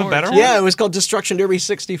think of a 64, better too. one? yeah, it was called Destruction Derby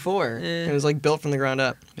 64. It was like built from the ground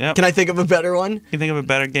up. Yep. Can I think of a better one? You think of a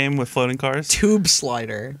better game with floating cars? Tube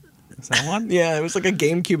Slider. Is that one? Yeah, it was like a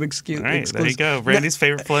GameCube exclusive. All right, there you go. Randy's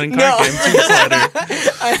favorite floating car No. game, Tube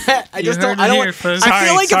Slider. I just heard don't. I it don't. here, folks. I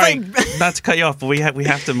feel like sorry. if Not to cut you off, but we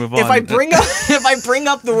have to move on. if I bring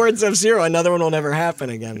up the words F-Zero, another one will never happen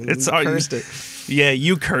again. It's cursed it. Yeah,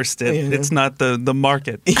 you cursed it. Yeah. It's not the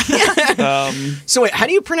market. So wait, how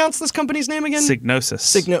do you pronounce this company's name again?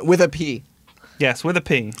 Psygnosis. With a P. Yes, with a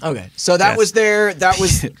P. Okay, so that Yes. was their. That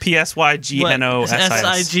was. PSYGNOSIS.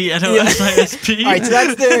 SIGNOSISP. All right, so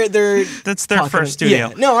that's their. That's their talking- first studio.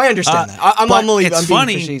 Yeah, no, I understand that. I'm But only. it's I'm being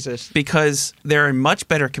funny facetious. because they're a much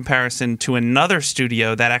better comparison to another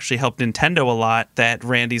studio that actually helped Nintendo a lot that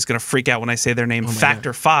Randy's going to freak out when I say their name,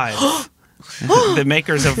 Factor 5. The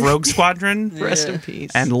makers of Rogue Squadron Rest in peace.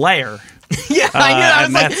 and Lair. Yeah, I knew.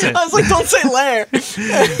 and that's it. I was like, don't say Lair.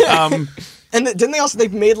 And didn't they also?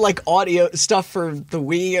 They've made like audio stuff for the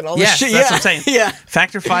Wii and all this Yes, shit. that's yeah. what I'm saying. Yeah.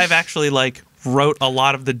 Factor 5 actually wrote a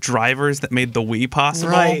lot of the drivers that made the Wii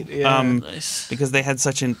possible. Right, yeah. Nice. Because they had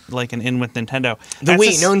such an in with Nintendo. The That's Wii,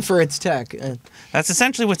 es- known for its tech. That's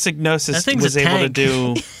essentially what That Psygnosis thing's was a able to tank.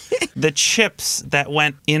 do. The chips that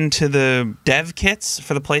went into the dev kits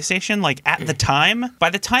for the PlayStation, like at the time, by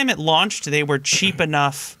the time it launched, they were cheap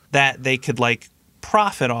enough that they could like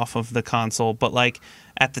profit off of the console. But like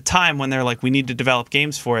at the time when they're like, we need to develop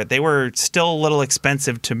games for it, they were still a little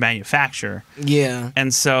expensive to manufacture. Yeah.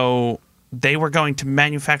 And so they were going to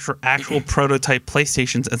manufacture actual prototype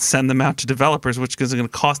PlayStations and send them out to developers, which is going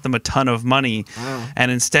to cost them a ton of money. Wow.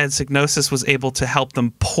 And instead, Psygnosis was able to help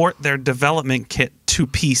them port their development kit to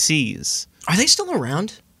PCs. Are they still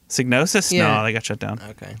around? Psygnosis? Yeah. No, they got shut down.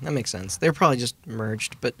 Okay, that makes sense. They're probably just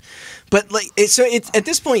merged, but like it's at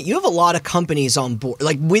this point you have a lot of companies on board.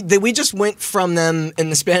 Like we just went from them in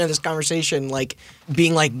the span of this conversation, like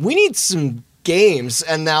being like we need some games,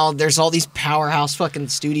 and now there's all these powerhouse fucking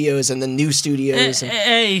studios and the new studios. And,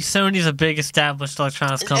 A, Sony's a big established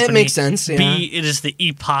electronics company. makes sense, yeah. B, it is the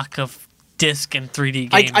epoch of disc and 3D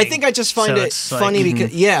gaming. I think I just find So it it's like- funny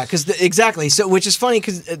because exactly. So which is funny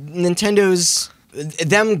because Nintendo's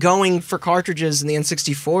them going for cartridges in the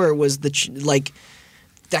N64 was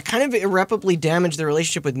that kind of irreparably damaged the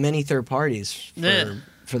relationship with many third parties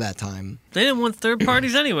for that time. They didn't want third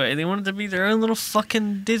parties anyway. They wanted to be their own little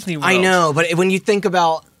fucking Disney World. I know, but when you think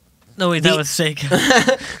about No, wait, that was Sega.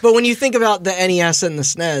 but when you think about the NES and the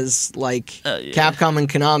SNES, like Yeah. Capcom and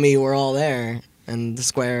Konami were all there, and the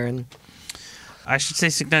Square and I should say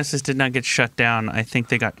Psygnosis did not get shut down. I think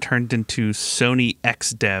they got turned into Sony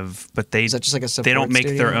XDev, but is that just like a support they don't make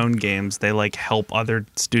studio? their own games. They like help other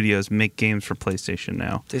studios make games for PlayStation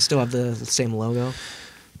now. They still have the same logo.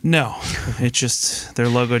 No, it just their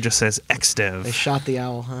logo just says They XDev. shot the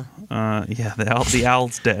owl, huh? Yeah, the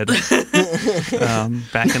owl's dead.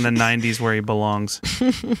 Back in the 90s where he belongs.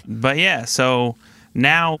 But yeah, so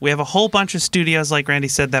now we have a whole bunch of studios, like Randy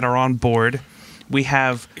said, that are on board. We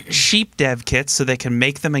have cheap dev kits so they can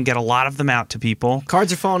make them and get a lot of them out to people.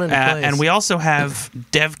 Cards are falling into place. And we also have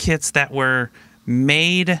dev kits that were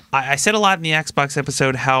made. I said a lot in the Xbox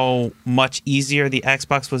episode how much easier the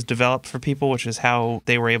Xbox was developed for people, which is how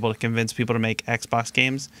they were able to convince people to make Xbox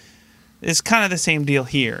games. It's kind of the same deal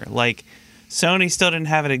here. Like, Sony still didn't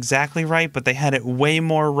have it exactly right, but they had it way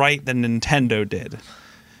more right than Nintendo did.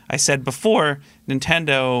 I said before,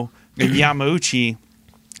 Nintendo and Yamauchi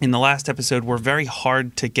in the last episode were very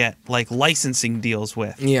hard to get like licensing deals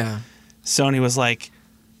with. Yeah. Sony was like,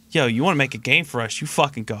 yo, you want to make a game for us, you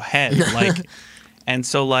fucking go ahead. Like, and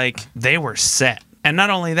so like they were set. And not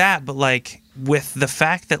only that, but like with the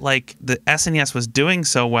fact that like the SNES was doing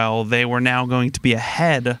so well, they were now going to be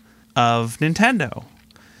ahead of Nintendo.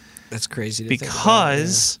 That's crazy to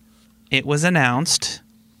because it was announced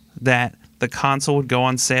that the console would go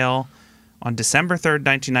on sale on December 3rd,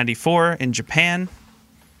 1994 in Japan.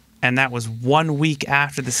 And that was 1 week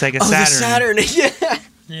after the Sega Saturn. The Saturn, yeah.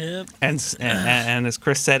 Yep. And as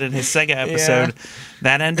Chris said in his Sega episode,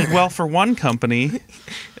 that ended well for one company,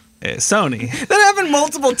 Sony. That happened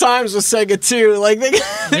multiple times with Sega too. Like they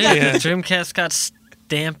Yeah, Dreamcast got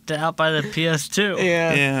stamped out by the PS2.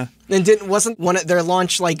 Yeah. And wasn't one of their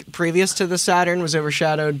launch like previous to the Saturn was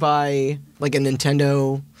overshadowed by like a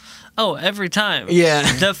Nintendo? Oh, every time. Yeah.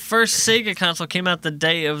 The first Sega console came out the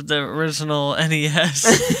day of the original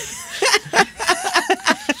NES.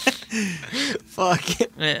 Fuck.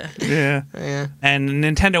 Yeah. Yeah. And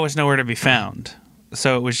Nintendo was nowhere to be found.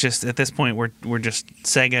 So it was just, at this point, we're just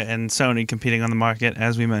Sega and Sony competing on the market,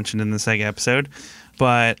 as we mentioned in the Sega episode.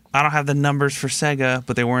 But I don't have the numbers for Sega,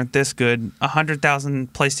 but they weren't this good.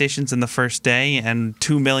 100,000 PlayStations in the first day and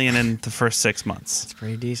 2 million in the first 6 months. It's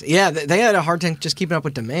pretty decent. Yeah, they had a hard time just keeping up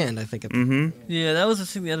with demand, I think. Yeah, that was the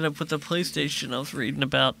thing that ended up with the PlayStation I was reading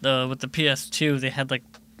about. With the PS2, they had like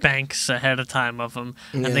banks ahead of time of them,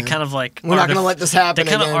 and they kind of like... We're not going to let this happen They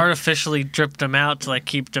kind again. of artificially dripped them out to like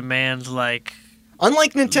keep demand like...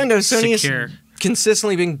 Unlike Nintendo, Sony secure. has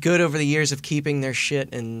consistently been good over the years of keeping their shit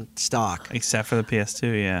in stock. Except for the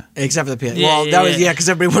PS2, yeah. Except for the PS. Yeah, well, yeah, that was yeah. because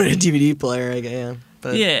everybody wanted a DVD player. Yeah,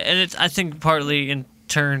 but Yeah, and it's I think partly in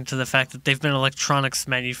turn to the fact that they've been an electronics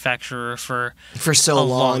manufacturer for so a long,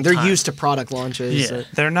 long they're time. used to product launches. Yeah.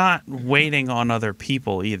 They're not waiting on other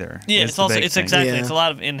people either. Yeah, is it's the also big it's thing. exactly Yeah. it's a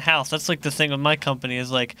lot of in house. That's like the thing with my company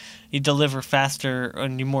is like you deliver faster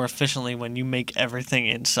and you more efficiently when you make everything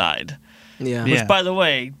inside. Yeah. Yeah. Which, by the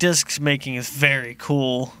way, discs making is very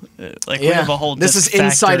cool. Like we Yeah. have a whole This disc is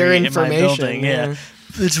insider factory in my information, building. yeah.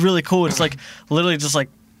 It's really cool. It's like literally just like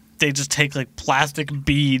they just take like plastic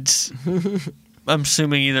beads. I'm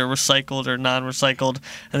assuming either recycled or non-recycled,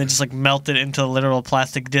 and then just like melt it into a literal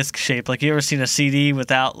plastic disc shape. Like, you ever seen a CD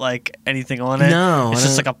without like anything on it? No, it's I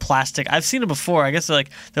just don't- like a plastic. I've seen it before. I guess they're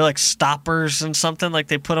like stoppers and something. Like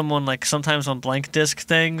they put them on like sometimes on blank disc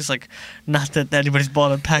things. Like, not that anybody's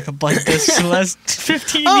bought a pack of blank discs in the last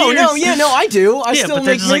 15 Oh years. no, yeah, no, I do. I Yeah, still but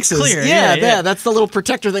they're make just, like, mixes. clear. Yeah, Yeah. that's the little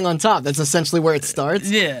protector thing on top. That's essentially where it starts.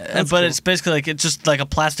 Yeah, That's but cool. it's basically like it's just like a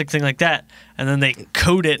plastic thing like that, and then they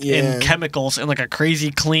coat it Yeah. in chemicals in like a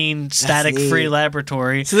crazy clean, static-free neat.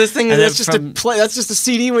 laboratory. So this thing And that's then just from- a play. That's just a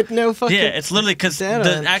CD with no fucking. Yeah, it's literally because data.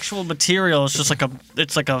 the actual material is just like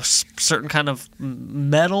it's like a certain kind of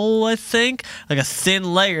metal, I think, like a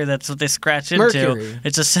thin layer. That's what they scratch into. Mercury.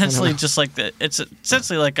 It's essentially just like it's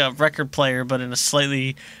essentially like a record player, but in a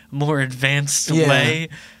slightly more advanced Yeah. way.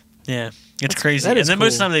 Yeah, it's crazy. that And is then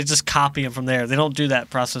most of the cool. time they just copy them from there. They don't do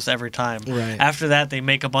that process every time. Right. After that, they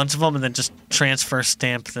make a bunch of them and then just transfer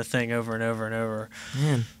stamp the thing over and over and over.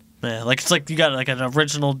 Man. Yeah, like it's like you got like an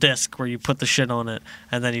original disc where you put the shit on it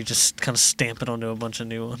and then you just kind of stamp it onto a bunch of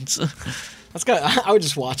new ones. That's kind of, I would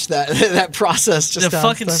just watch that that process. Just The how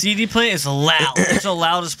fucking it's done. CD player is loud. It's the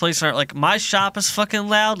loudest place on earth. Like my shop is fucking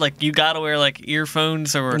loud. Like you gotta wear like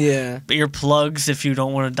earphones or Yeah. earplugs if you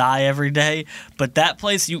don't want to die every day. But that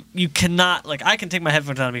place you cannot, like, I can take my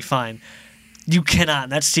headphones on and be fine. You cannot.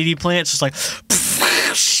 And that CD player, it's just like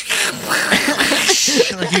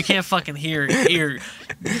like you can't fucking hear your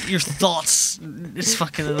thoughts. It's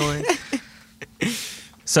fucking annoying.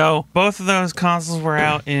 So both of those consoles were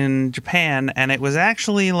out in Japan, and it was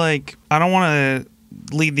actually like, I don't want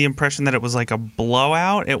to leave the impression that it was like a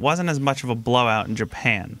blowout. It wasn't as much of a blowout in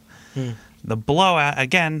Japan. The blowout,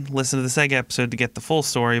 again, listen to the Sega episode to get the full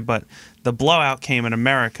story, but the blowout came in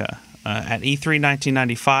America. At E3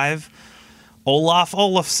 1995, Olaf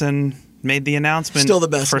Olafsson made the announcement Still the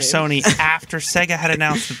best for name. Sony after Sega had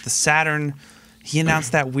announced that the Saturn, he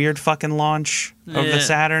announced that weird fucking launch of Yeah. the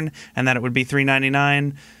Saturn and that it would be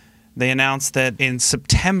 $399. They announced that in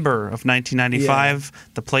September of 1995,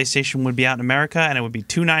 the PlayStation would be out in America, and it would be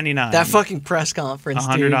 $299. That fucking press conference,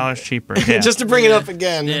 $100 cheaper. Yeah. Just to bring it up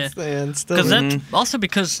again. Yeah. It's still, Because that's also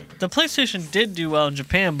because the PlayStation did do well in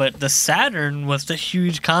Japan, but the Saturn was the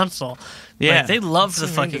huge console. Yeah. Like, they loved the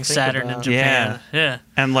That's something fucking to think Saturn in about. Japan. Yeah.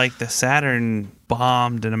 And like the Saturn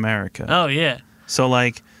bombed in America. Oh yeah. So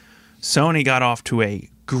like Sony got off to a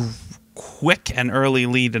quick and early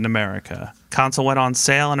lead in America. Console went on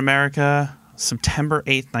sale in America September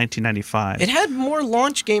 8th, 1995. it had more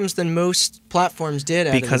launch games than most platforms did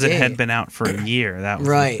out because of the it had gate. been out for a year. That was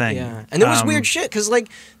Right, the thing. yeah. And there was weird shit, because, like,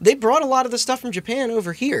 they brought a lot of the stuff from Japan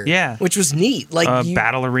over here. Yeah. Which was neat. Like,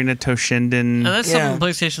 Battle Arena Toshinden. And that's Yeah. something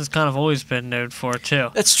PlayStation's kind of always been known for too.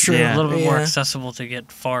 That's true. Yeah. A little bit more Yeah. accessible to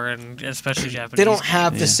get foreign, especially Japanese. They don't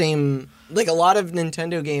have Yeah. the same... Like, a lot of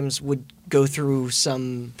Nintendo games would go through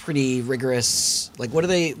some pretty rigorous... Like, what do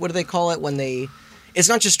they call it when they... It's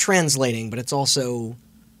not just translating, but it's also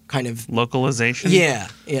kind of... Localization. Yeah.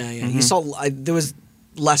 You Mm-hmm. saw... there was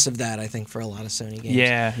less of that, I think, for a lot of Sony games.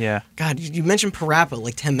 Yeah. God, you mentioned Parappa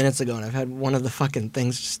like 10 minutes ago, and I've had one of the fucking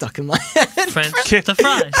things stuck in my head. French Kick, the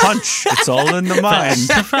fries. punch. It's all in the mind.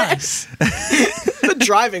 The fries. The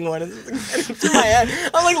driving one is getting to my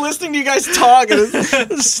head. I'm like listening to you guys talk, and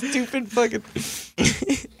it's stupid fucking...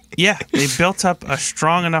 Yeah, they built up a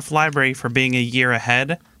strong enough library for being a year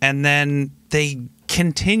ahead, and then they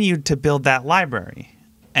continued to build that library.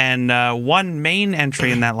 And one main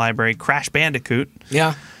entry in that library, Crash Bandicoot,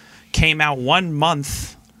 Yeah. came out 1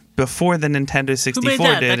 month before the Nintendo Who 64 made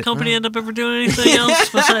that? did. That company end up ever doing anything else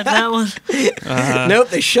besides that one? Nope,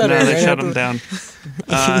 they shut No, it. they right shut after- them down.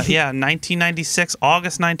 Yeah, 1996,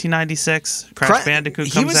 August 1996, Crash Cra- Bandicoot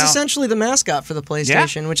He comes was out. essentially the mascot for the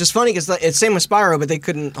PlayStation, which is funny because it's same with Spyro, but they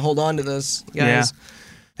couldn't hold on to those guys. Yeah.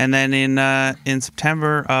 And then in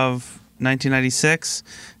September of 1996,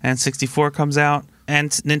 and 64 comes out. And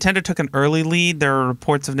Nintendo took an early lead. There are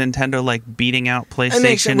reports of Nintendo like beating out PlayStation That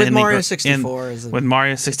makes sense. With in Mario the, 64 is with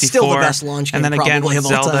Mario 64, still the best launch and game then again probably with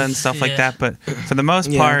of all Zelda time. and stuff like Yeah. that. But for the most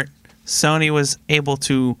Yeah. part, Sony was able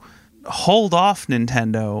to hold off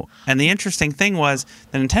Nintendo. And the interesting thing was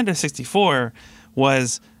the Nintendo 64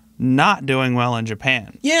 was not doing well in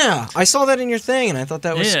Japan. Yeah, I saw that in your thing, and I thought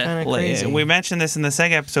that was Yeah. kind of Like, crazy. we mentioned this in the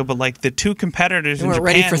Sega episode, but like the two competitors They in weren't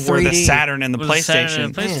ready Japan for were the 3D. Saturn and the Was the Saturn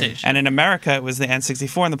and PlayStation. the PlayStation. And in America, it was the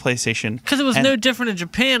N64 and the PlayStation. Because it was And- no different in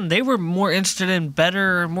Japan. They were more interested in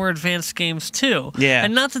better, more advanced games too. Yeah.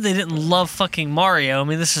 And not that they didn't love fucking Mario. I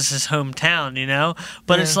mean, this is his hometown, you know?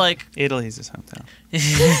 But it's like, Italy's his hometown.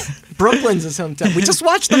 Brooklyn's his hometown. We just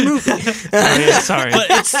watched the movie. Oh, yeah, sorry. but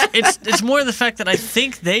it's more the fact that I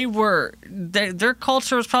think they were their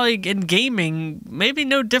culture was probably in gaming maybe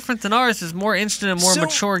no different than ours. Is more interested in more So-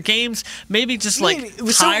 mature games. Maybe just Maybe.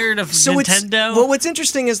 like So- tired of so it's- Nintendo. Well, what's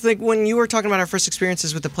interesting is like when you were talking about our first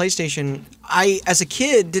experiences with the PlayStation, I, as a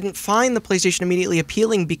kid, didn't find the PlayStation immediately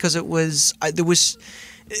appealing because it was there was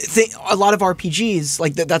a lot of RPGs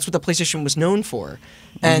like that's what the PlayStation was known for,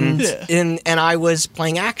 and and I was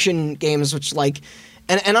playing action games, which like.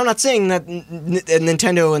 And I'm not saying that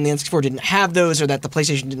Nintendo and the N64 didn't have those or that the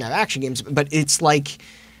PlayStation didn't have action games, but it's like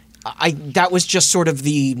that was just sort of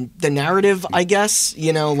the narrative, I guess,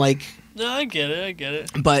 you know, like. No, I get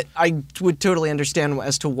it. But I would totally understand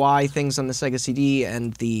as to why things on the Sega CD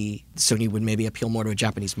and the Sony would maybe appeal more to a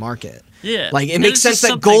Japanese market. Yeah. Like, it And makes it's sense just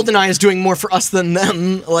that something- GoldenEye is doing more for us than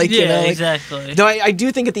them. Like, Yeah, you know, like- exactly. Though I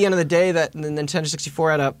do think at the end of the day that the Nintendo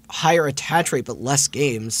 64 had a higher attach rate but less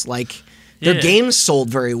games. Like, their Yeah. games sold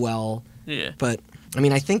very well. Yeah. But, I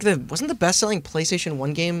mean, I think wasn't the best-selling PlayStation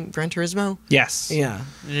 1 game Gran Turismo? Yes. Yeah.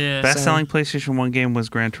 Yeah. Best-selling PlayStation 1 game was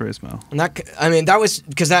Gran Turismo. And that was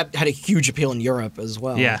because that had a huge appeal in Europe as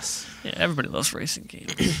well. Yes. Yeah, everybody loves racing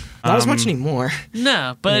games. Not as much anymore.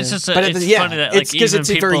 No, but it's Yeah. just But it's yeah, funny that it's like 'cause even it's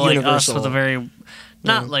a people very like universal. us with a very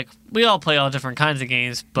not like we all play all different kinds of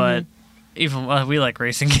games, but even we like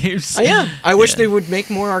racing games. Oh, yeah. I wish Yeah. they would make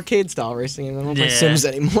more arcade style racing games. I don't play Yeah. Sims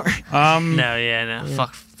anymore. No.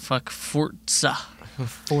 Fuck Forza.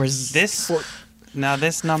 Now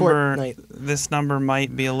this number Fortnite.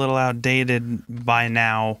 might be a little outdated by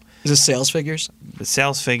now. Is this sales figures? The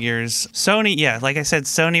sales figures. Sony, yeah, like I said,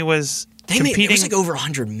 Sony was It was competing. like over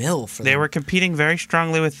 100 mil for They them. were competing very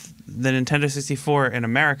strongly with the Nintendo 64 in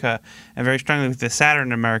America and very strongly with the Saturn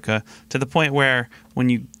in America, to the point where when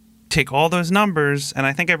you take all those numbers, and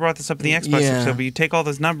I think I brought this up in the Xbox Yeah. episode, but you take all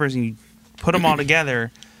those numbers and you put them all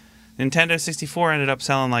together, Nintendo 64 ended up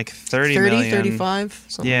selling like 30 million. 35?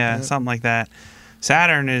 Something Yeah, like that. something like that.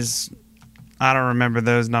 Saturn is, I don't remember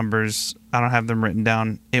those numbers. I don't have them written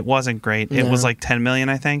down. It wasn't great. It was like 10 million,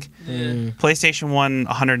 I think. PlayStation 1,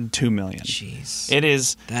 102 million. Jeez. It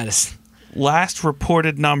is, That is last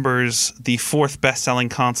reported numbers, the 4th best-selling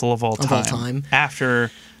console of all time. all time?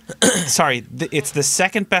 After, sorry, it's the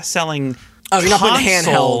 2nd best-selling Oh, you're not putting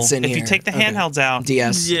console. handhelds in If here. you take the Okay. handhelds out,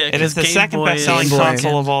 DS. Yeah, it is the Game 2nd Boy best-selling Game Boy.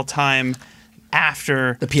 console of all time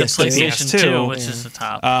after The The PS2. PlayStation 2, which is the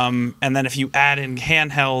top. And then if you add in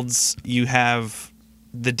handhelds, you have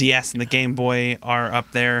the DS and the Game Boy are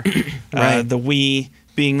up there. Right. The Wii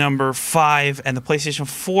being number 5 and the PlayStation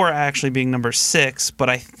 4 actually being number 6. But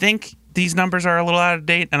I think these numbers are a little out of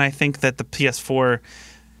date, and I think that the PS4...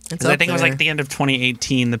 It's I up think it was there. like the end of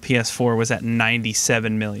 2018, the PS4 was at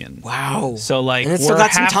 97 million. Wow. So like And it's still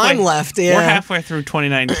got some time left, yeah. We're halfway through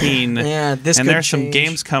 2019. Yeah, this and could there's some change.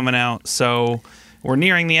 games coming out, so we're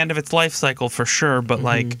nearing the end of its life cycle for sure. But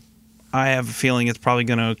like, I have a feeling it's probably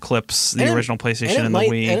going to eclipse the And it- original PlayStation and, might,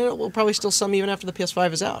 the Wii. and it will probably still some even after the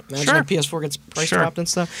PS5 is out. Imagine Sure. when PS4 gets price Sure. dropped and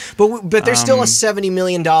stuff. But there's still a $70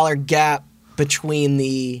 million gap between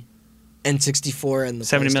the N64 and the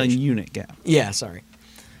 70 million PlayStation. unit gap. Yeah, sorry.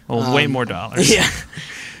 Well, way more dollars. Yeah.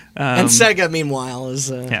 And Sega, meanwhile, is...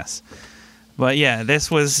 Yes. But yeah,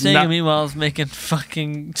 this was Sega, not. meanwhile, is making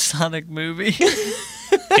fucking Sonic movie.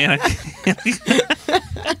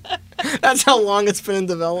 That's how long it's been in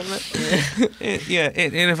development.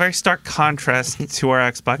 In a very stark contrast to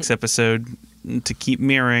our Xbox episode, to keep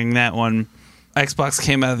mirroring that one, Xbox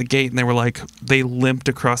came out of the gate and they were like, they limped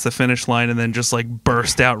across the finish line and then just like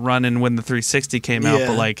burst out running when the 360 came out. Yeah.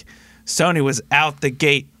 But like, Sony was out the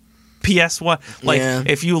gate. PS1, like Yeah.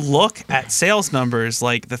 if you look at sales numbers,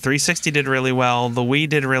 like the 360 did really well, the Wii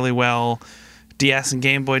did really well, DS and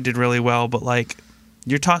Game Boy did really well, but like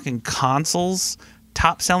you're talking consoles,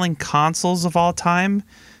 top selling consoles of all time.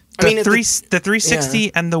 I mean, the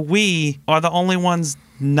 360 and the Wii are the only ones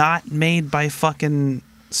not made by fucking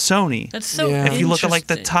Sony. That's so Yeah. If you look at like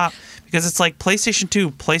the interesting. top, because it's like PlayStation 2,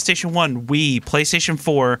 PlayStation 1, Wii, PlayStation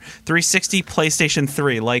 4, 360, PlayStation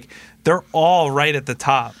 3, like they're all right at the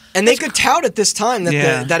top. And they could tout at this time that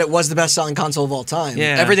Yeah. that it was the best-selling console of all time.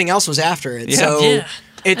 Yeah. Everything else was after it. Yeah. So Yeah.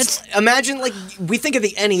 it's imagine like we think of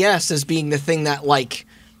the NES as being the thing that like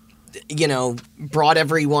brought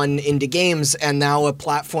everyone into games, and now a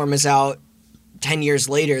platform is out 10 years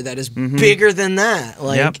later that is bigger than that.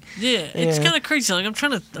 Like Yep. Yeah, it's Yeah. kind of crazy. Like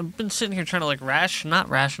I've been sitting here trying to like not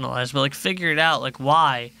rationalize, but like figure it out. Like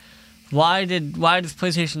why does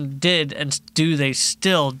PlayStation did and do they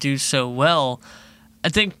still do so well? I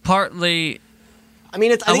think partly I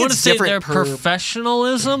mean, I I think want to it's say different their per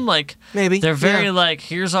professionalism. Like Maybe, they're very yeah. like,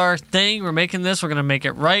 here's our thing. We're making this. We're gonna make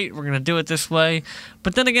it right. We're gonna do it this way.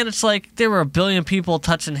 But then again, it's like there were a billion people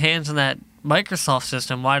touching hands in that Microsoft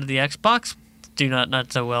system. Why did the Xbox do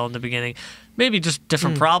not so well in the beginning? Maybe just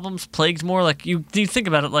different problems, plagued more. Like you think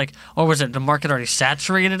about it, like, or was it the market already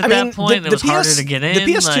saturated at that point? And it was harder to get in.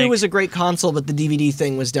 The PS2 like, was a great console, but the DVD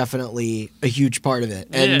thing was definitely a huge part of it.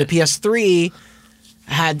 And Yeah. the PS3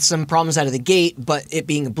 had some problems out of the gate, but it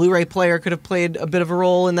being a Blu-ray player could have played a bit of a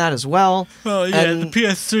role in that as well. Oh yeah, And- the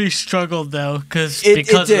PS3 struggled though because It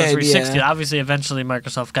of the did, 360. yeah. Obviously, eventually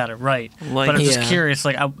Microsoft got it right. Like- but I'm just Yeah. curious.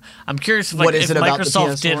 Like I'm curious if, What like, is if it about the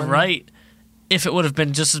Microsoft did PS1? right, if it would have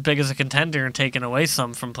been just as big as a contender and taken away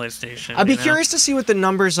some from PlayStation. I'd be you know? curious to see what the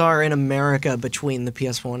numbers are in America between the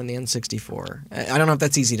PS1 and the N64. I don't know if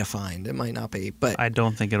that's easy to find. It might not be, but I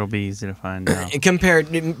don't think it'll be easy to find out.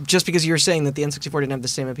 compared, just because you were saying that the N64 didn't have the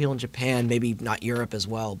same appeal in Japan, maybe not Europe as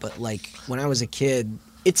well, but like when I was a kid,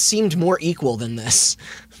 it seemed more equal than this.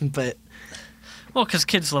 But Well, because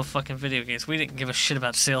kids love fucking video games. We didn't give a shit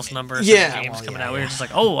about sales numbers Yeah, and games well, coming yeah, out. We were yeah. just like,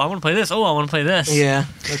 oh, I want to play this. Oh, I want to play this. yeah,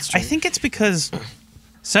 that's true. I think it's because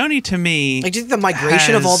Sony, to me, Like, do you think the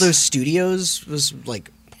migration of all has- those studios was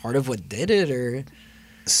like part of what did it, or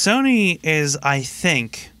Sony is, I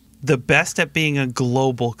think, the best at being a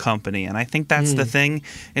global company. And I think that's the thing,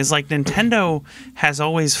 is like Nintendo has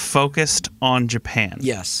always focused on Japan.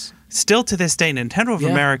 yes, Still to this day, Nintendo of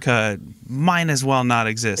Yeah. America might as well not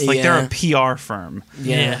exist. Like they're a PR firm.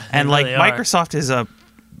 Yeah. And they like really are. Microsoft is a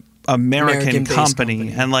American American-based company,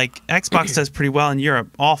 company. and like Xbox does pretty well in Europe,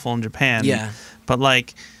 awful in Japan. Yeah. But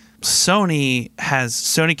like Sony has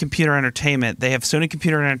Sony Computer Entertainment. They have Sony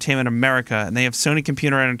Computer Entertainment America, and they have Sony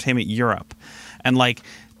Computer Entertainment Europe. And like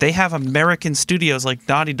they have American studios like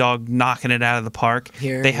Naughty Dog knocking it out of the park.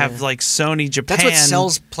 Here, they have yeah. like Sony Japan. that's what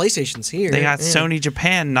sells PlayStations here. They got yeah. Sony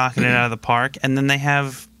Japan knocking it out of the park, and then they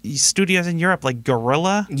have studios in Europe like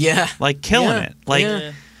Gorilla, Yeah, like killing Yeah, it. Like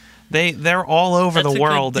yeah. they're all over That's the a good-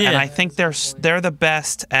 world, and yeah. I think they're the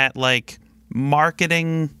best at like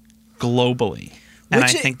marketing globally. And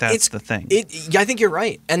Which I think that's the thing. I think you're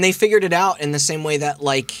right. And they figured it out in the same way that,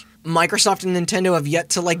 like, Microsoft and Nintendo have yet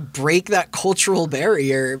to, like, break that cultural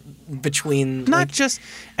barrier between... Not like, just...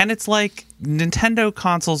 And it's like Nintendo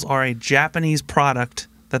consoles are a Japanese product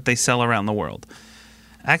that they sell around the world.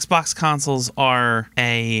 Xbox consoles are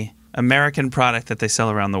a American product that they sell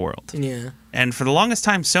around the world. Yeah. And for the longest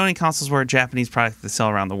time, Sony consoles were a Japanese product that they sell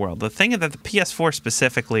around the world. The thing is that the PS4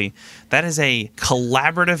 specifically, that is a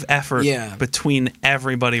collaborative effort between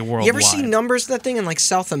everybody worldwide. You ever see numbers of that thing in, like,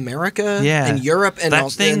 South America Yeah. and Europe and That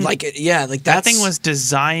also, thing- and, like, yeah, like, That thing was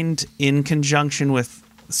designed in conjunction with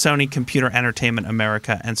Sony Computer Entertainment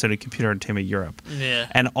America and Sony Computer Entertainment Europe. Yeah.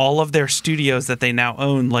 And all of their studios that they now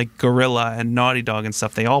own, like Gorilla and Naughty Dog and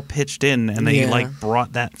stuff, they all pitched in and they like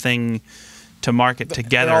brought that thing to market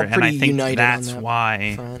together. all And I pretty think united that's on that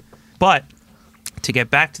why. front. But to get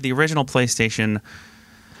back to the original PlayStation,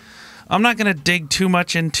 I'm not going to dig too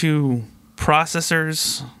much into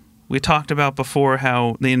processors. We talked about before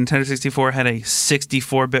how the Nintendo 64 had a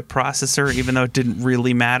 64-bit processor, even though it didn't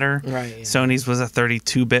really matter. Right, yeah. Sony's was a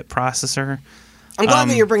 32-bit processor. I'm glad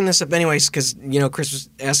that you're bringing this up anyways, because, you know, Chris was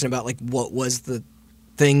asking about, like, what was the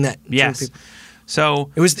thing that... Yes. So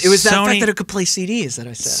It was that Sony, fact that it could play CDs that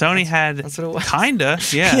I said. Sony had that's what it was. kinda,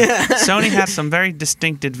 yeah. Sony had some very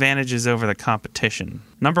distinct advantages over the competition.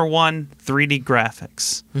 Number one, 3D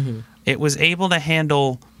graphics. Mm-hmm. It was able to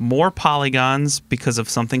handle more polygons because of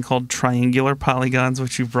something called triangular polygons,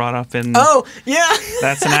 which you brought up in. Oh, yeah.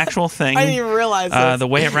 That's an actual thing. I didn't even realize this. The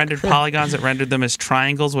way it rendered polygons, it rendered them as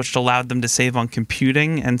triangles, which allowed them to save on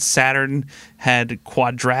computing. And Saturn had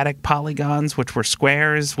quadratic polygons, which were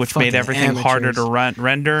squares, which made Fucking everything harder to amateurs.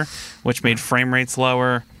 render, which made frame rates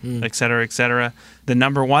lower, et cetera, et cetera. The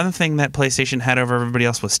number one thing that PlayStation had over everybody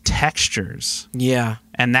else was textures. Yeah.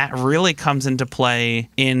 And that really comes into play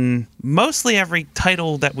in mostly every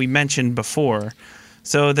title that we mentioned before.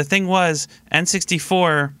 So the thing was,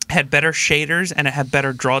 N64 had better shaders, and it had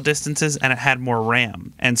better draw distances, and it had more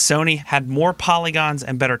RAM. And Sony had more polygons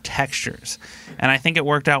and better textures. And I think it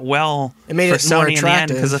worked out well It made for it more Sony in the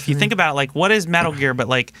end. attractive. Because if you think about it, like, what is Metal Gear? But,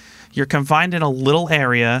 like, you're confined in a little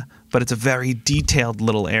area, but it's a very detailed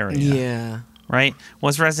little area. Yeah. Right?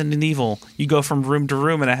 What's Resident Evil? You go from room to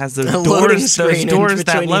room and it has those A loading doors screen in that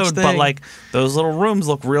between each load, but thing. like those little rooms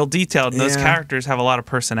look real detailed and those Yeah. characters have a lot of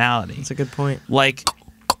personality. That's a good point. Like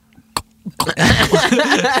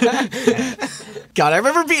God, I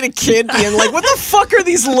remember being a kid being like, what the fuck are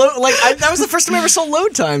these load... Like, that was the first time I ever saw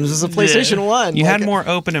load times was a PlayStation 1. you like, had more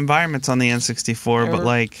open environments on the N64, but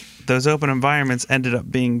like those open environments ended up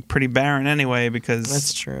being pretty barren anyway because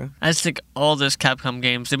That's true. I just think all those Capcom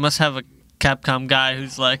games, they must have a Capcom guy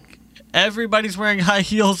who's like, everybody's wearing high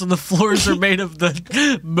heels and the floors are made of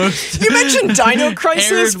the most. You mentioned Dino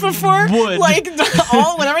Crisis arid before. wood. Like,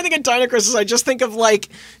 whenever I think of Dino Crisis, I just think of like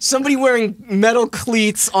somebody wearing metal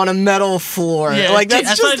cleats on a metal floor. Yeah, like dude,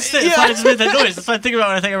 that's why I just that's why I just made that noise. That's what I think about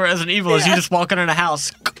when I think of Resident Evil. Is you Yeah. just walking in a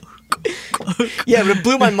house. Yeah, but it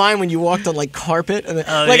blew my mind when you walked on like carpet. And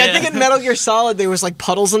Oh, like I yeah. think in Metal Gear Solid there was like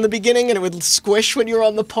puddles in the beginning, and it would squish when you were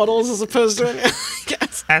on the puddles as opposed to.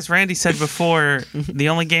 Yes. as Randy said before, the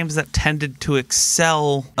only games that tended to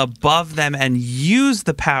excel above them and use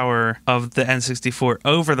the power of the N64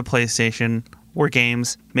 over the PlayStation were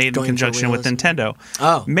games made Going in conjunction for with realism. Nintendo.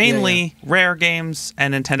 Oh, Mainly Rare games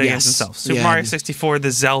and Nintendo Yes. games themselves. Super Yeah. Mario 64, the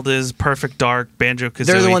Zeldas, Perfect Dark, Banjo-Kazooie,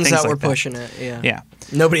 They're the ones things that were like that. pushing it. Yeah. Yeah.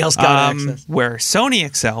 Nobody else got access. Where Sony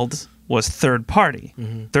excelled was third party.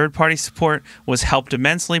 Third party support was helped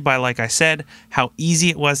immensely by, like I said, how easy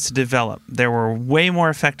it was to develop. There were way more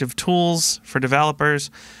effective tools for developers.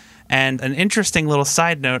 And an interesting little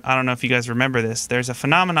side note, I don't know if you guys remember this, there's a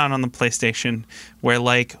phenomenon on the PlayStation where,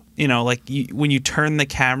 like, you know, like when you turn the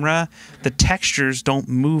camera, the textures don't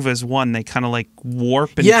move as one. They kind of like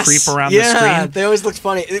warp and creep around the screen. They always look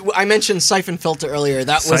funny. I mentioned Siphon Filter earlier.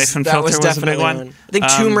 That was Siphon that Filter was was a big definitely one. one. I think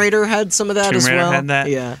Tomb Raider had some of that Tomb as Raider well. had that.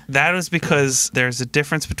 Yeah. That was because there's a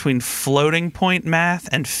difference between floating point math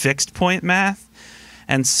and fixed point math.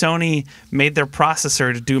 And Sony made their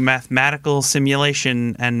processor to do mathematical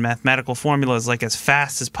simulation and mathematical formulas like as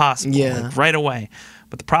fast as possible, like right away.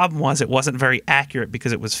 But the problem was it wasn't very accurate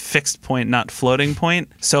because it was fixed point, not floating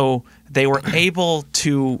point. So they were able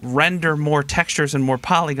to render more textures and more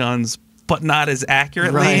polygons, but not as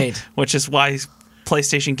accurately, Right. which is why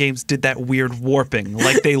PlayStation games did that weird warping.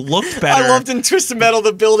 Like, they looked better. I loved in Twisted Metal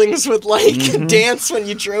the buildings would like dance when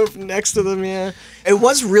you drove next to them. Yeah, it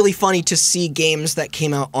was really funny to see games that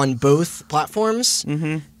came out on both platforms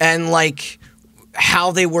and like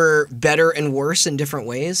how they were better and worse in different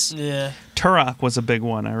ways. Yeah. Turok was a big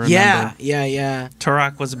one, I remember. Yeah.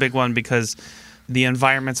 Turok was a big one because the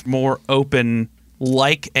environment's more open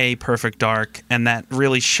like a Perfect Dark, and that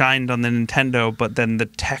really shined on the Nintendo, but then the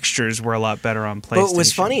textures were a lot better on PlayStation. But what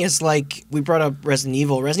was funny is, like, we brought up Resident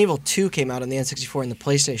Evil. Resident Evil 2 came out on the N64 and the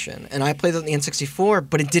PlayStation, and I played it on the N64,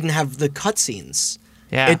 but it didn't have the cutscenes.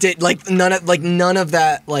 Yeah. It did, like, none of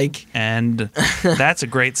that, like... And that's a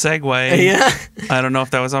great segue. Yeah. I don't know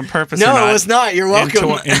if that was on purpose or No, not. it was not. You're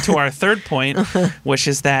welcome. Into our third point, which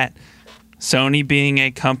is that Sony, being a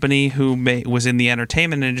company who was in the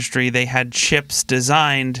entertainment industry, they had chips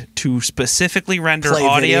designed to specifically render Play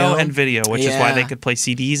audio video. and video, which is why Yeah. they could play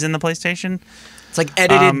CDs in the PlayStation. It's like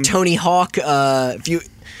edited Tony Hawk, if you...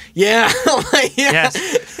 Yeah. Like, yeah.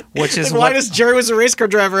 Yes, which is Like, why what, does Jerry Was a Race Car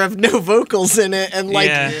Driver have no vocals in it, and like,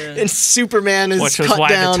 Yeah. and Superman is which was cut why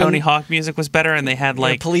down the Tony and- Hawk music was better, and they had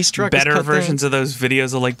like Police Truck is better cut versions of those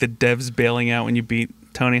videos of like the devs bailing out when you beat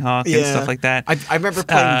Tony Hawk and stuff like that. I remember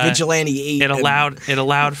playing Vigilante 8. It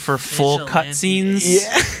allowed for full Vigilante cutscenes,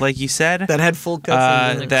 Yeah. like you said. that had full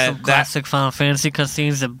cutscenes. Like that- some classic Final Fantasy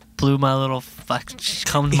cutscenes that blew my little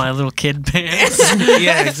come to my little kid pants.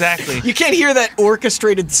 Yeah, exactly. You can't hear that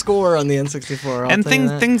orchestrated score on the N64. I'll And tell you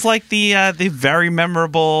that. things like the very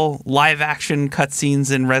memorable live action cutscenes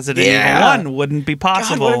in Resident Yeah. Evil 1 wouldn't be God,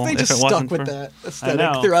 possible what if they if just it stuck wasn't with for that know.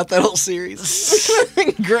 aesthetic throughout that whole series?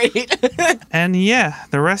 Great. And yeah,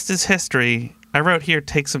 the rest is history. I wrote here,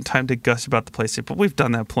 take some time to gush about the PlayStation, but we've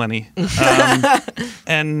done that plenty.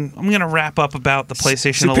 And I'm gonna wrap up about the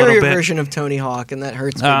PlayStation a Superior little bit. version of Tony Hawk, and that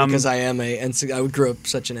hurts me because I am I grew up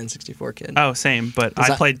such an N64 kid. Oh, same. But Was I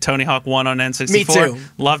that- played Tony Hawk 1 on N64. Me too.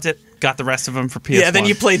 Loved it. Got the rest of them for PS1. Yeah, then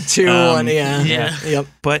you played 2 on, yeah. yeah. Yep.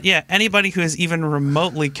 But yeah, anybody who has even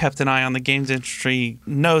remotely kept an eye on the games industry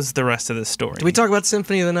knows the rest of this story. Did we talk about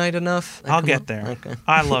Symphony of the Night enough? I'll get there. Okay.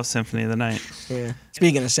 I love Symphony of the Night. Yeah.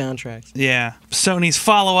 Speaking of soundtracks. Yeah. Sony's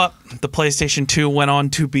follow-up, the PlayStation 2, went on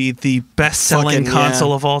to be the best-selling Fucking, console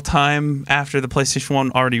yeah. of all time after the PlayStation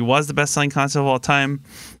 1 already was the best-selling console of all time.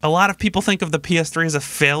 A lot of people think of the PS3 as a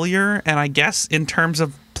failure, and I guess in terms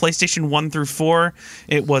of PlayStation 1 through 4,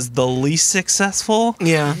 it was the least successful.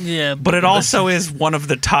 Yeah. Yeah, But it also is one of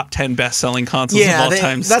the top 10 best-selling consoles Yeah, of all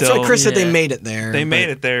time that's still. why Chris said they Yeah. made it there. They made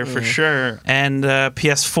but- it there for yeah. sure. And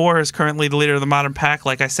PS4 is currently the leader of the modern pack.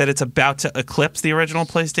 Like I said, it's about to eclipse the original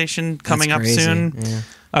PlayStation coming up crazy. soon. Yeah.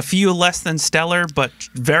 A few less than stellar, but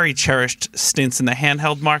very cherished stints in the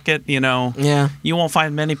handheld market. You know, Yeah. you won't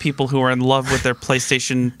find many people who are in love with their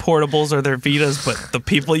PlayStation portables or their Vitas, but the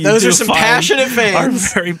people you Those do are some find passionate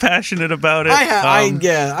fans. are very passionate about it.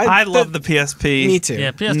 I love the PSP. Me too.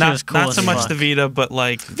 yeah, PS2 Not, is cool not as so much fuck. the Vita, but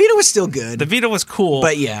like Vita was still good. the Vita was cool.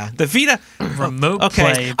 But yeah. The Vita. remote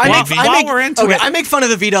Okay, play. While we're into okay, it- I make fun of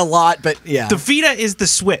the Vita a lot, but yeah. The Vita is the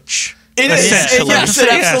Switch. It is. essentially. Yes, it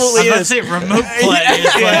absolutely I was is. about to say remote play. is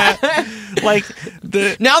like- Yeah. Like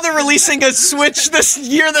the Now they're releasing a Switch this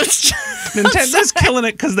year that's Nintendo's killing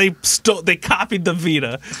it because they copied the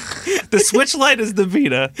Vita. The Switch Lite is the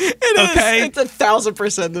Vita. Okay. It's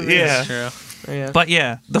 1,000% the Vita. Yeah. True. Yeah. But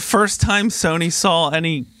yeah, the first time Sony saw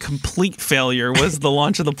any complete failure was the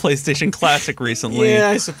launch of the PlayStation Classic recently. Yeah,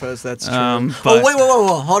 I suppose that's true. but- wait,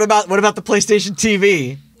 whoa. What about the PlayStation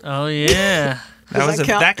TV? Oh yeah. Does that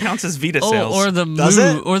count? That counts as Vita sales. Or the Does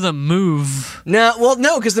move. it? Or the move. No,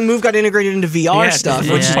 because the Move got integrated into VR Yeah, stuff,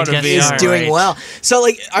 yeah, which I part of guess is VR, doing right. well. So,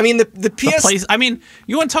 like, I mean, the The PS. I mean,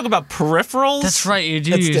 you want to talk about peripherals? That's right. You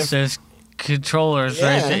do That's use different. those controllers,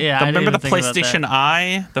 Yeah. right? There. Yeah. I didn't Remember the even think about PlayStation that.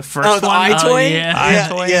 Eye? The first Oh, the one? iToy? yeah.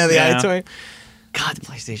 iToy? Yeah, the Yeah. iToy. God, the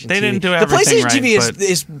PlayStation They TV. didn't do The everything PlayStation right, TV but-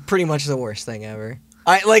 is pretty much the worst thing ever.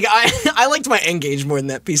 I liked my N-Gage more than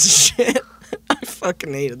that piece of shit. I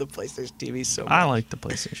fucking hated the PlayStation TV so much. I like the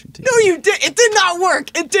PlayStation TV. No, you did. It did not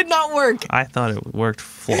work. It did not work. I thought it worked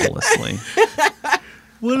flawlessly.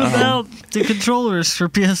 What about the controllers for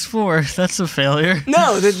PS4? That's a failure.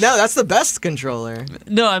 No, that's the best controller.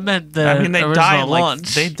 No, I meant the I mean, they original die in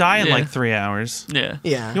launch. in Yeah. like 3 hours. Yeah.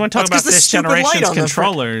 Yeah. You want to talk That's 'cause about the this stupid light generation's on the front-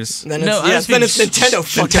 controllers? Then No, it's, I yeah, was then it's being Nintendo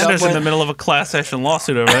fucked it up Nintendo's in with. the middle of a class action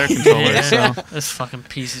lawsuit over their controllers. Yeah. So Those fucking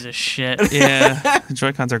pieces of shit. yeah, the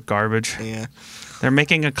Joy-Cons are garbage. Yeah. They're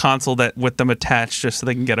making a console that with them attached just so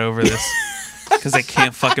they can get over this because they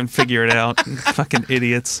can't fucking figure it out. Fucking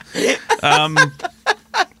idiots.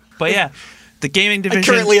 But yeah, the gaming I division.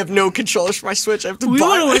 currently have no controllers for my Switch. I have to We buy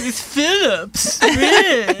want to one. work with Philips.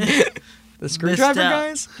 Yeah. The screwdriver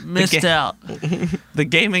guys. Missed out. The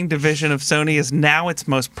gaming division of Sony is now its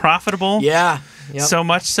most profitable. Yeah. Yep. So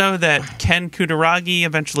much so that Ken Kutaragi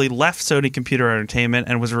eventually left Sony Computer Entertainment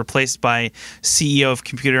and was replaced by CEO of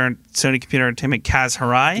Sony Computer Entertainment, Kaz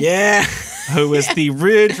Hirai, yeah. who was the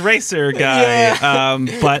Ridge Racer guy. Yeah.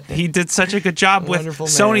 But he did such a good job with Wonderful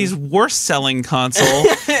man. Sony's worst-selling console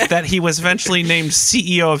that he was eventually named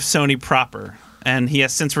CEO of Sony proper. and he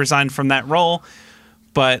has since resigned from that role.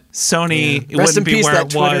 But Sony Yeah. Rest wouldn't in be peace, where that it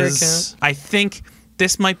Twitter was. I think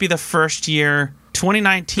this might be the first year.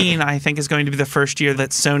 2019, I think, is going to be the first year that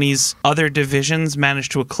Sony's other divisions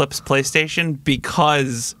managed to eclipse PlayStation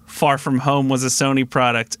because Far From Home was a Sony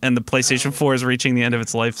product and the PlayStation 4 is reaching the end of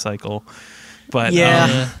its life cycle. But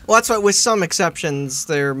Yeah. Well, that's why, with some exceptions,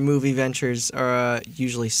 their movie ventures are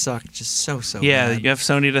usually suck just so yeah, bad. you have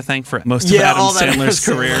Sony to thank for most of Adam all that Sandler's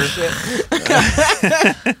Adam career.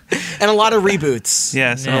 Sandler shit. And a lot of reboots.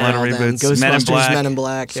 Yes, and a Yeah. lot of All them. reboots. Men in Ghostbusters, Black. Men in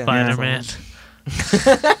Black. Yeah. Spider-Man.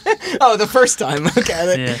 Oh, the first time.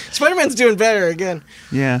 Okay. Yeah. Spider-Man's doing better again.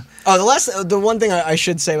 Yeah. Oh, the one thing I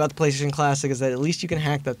should say about the PlayStation Classic is that at least you can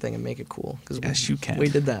hack that thing and make it cool. 'Cause Yes, you can. We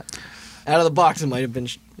did that. Out of the box, it might have been,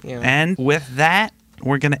 And with that,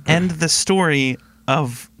 we're going to end the story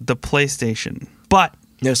of the PlayStation. But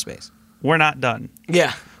no space. we're not done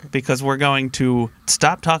Yeah. because we're going to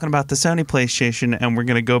stop talking about the Sony PlayStation and we're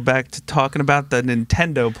going to go back to talking about the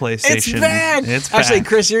Nintendo PlayStation. It's back. It's Actually, back.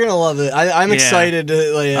 Chris, you're gonna love it. I'm Yeah. excited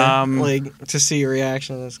to Um, to see your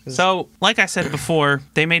reaction to this. 'Cause So, like I said before,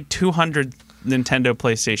 they made 200 Nintendo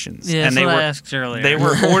PlayStations. Yeah, and that's they what were I asked earlier. they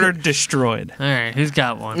were ordered destroyed. All right, who's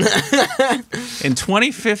got one? In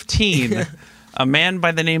 2015, a man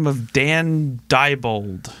by the name of Dan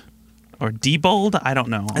Diebold, or Diebold, I don't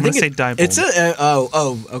know. I'm going to say Diebold. It's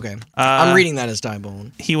okay. I'm reading that as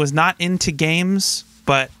Diebold. He was not into games,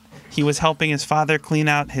 but he was helping his father clean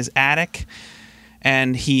out his attic,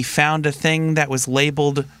 and he found a thing that was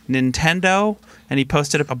labeled Nintendo, and he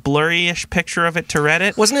posted a blurry-ish picture of it to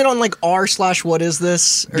Reddit. Wasn't it on like r/what is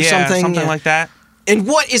this or yeah, something? like that. And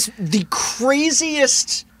what is the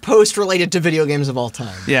craziest post related to video games of all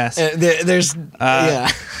time? Yes. There's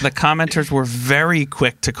yeah. The commenters were very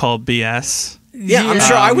quick to call BS. Yeah, I'm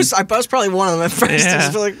sure I was probably one of them at first. Yeah. I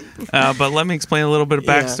just feel like, But let me explain a little bit of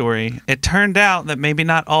Yeah. backstory. It turned out that maybe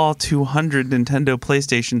not all 200 Nintendo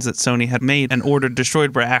PlayStations that Sony had made and ordered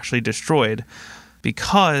destroyed were actually destroyed.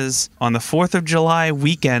 Because on the 4th of July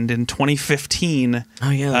weekend in 2015, Oh,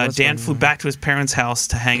 yeah, that was Dan one. flew back to his parents' house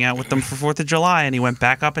to hang out with them for 4th of July, and he went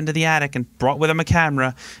back up into the attic and brought with him a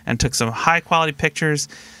camera and took some high-quality pictures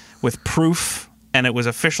with proof, and it was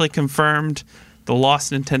officially confirmed the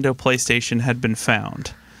lost Nintendo PlayStation had been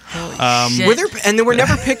found. Shit. there were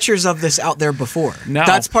never pictures of this out there before. No.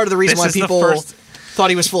 That's part of the reason This why is the people first- thought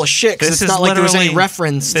he was full of shit, because This it's is not like there was any literally-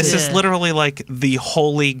 reference This to is literally like the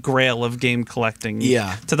holy grail of game collecting.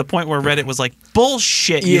 Yeah. To the point where Reddit was like,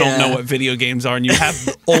 bullshit, you don't Yeah. know what video games are and you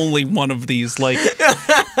have only one of these. Like,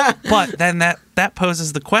 but then that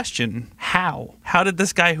poses the question, how? How did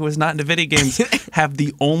this guy who was not into video games have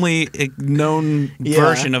the only known Yeah.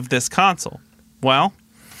 version of this console? Well,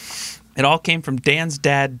 it all came from Dan's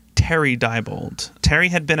dad, Terry Diebold. Terry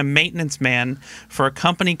had been a maintenance man for a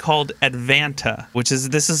company called Advanta,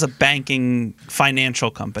 this is a banking financial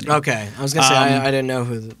company. Okay, I was gonna say I didn't know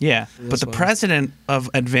who. Yeah, but the was. president of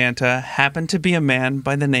Advanta happened to be a man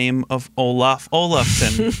by the name of Olaf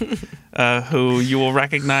Olafsson, who you will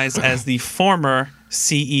recognize as the former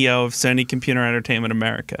CEO of Sony Computer Entertainment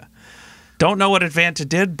America. Don't know what Advanta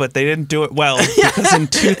did, but they didn't do it well because in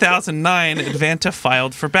 2009, Advanta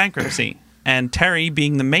filed for bankruptcy. And Terry,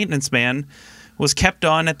 being the maintenance man, was kept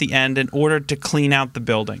on at the end and ordered to clean out the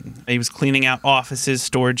building. He was cleaning out offices,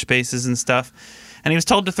 storage spaces, and stuff. And he was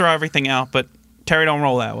told to throw everything out, but Terry don't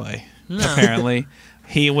roll that way, apparently.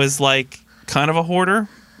 He was like kind of a hoarder,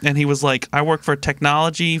 and he was like, I work for a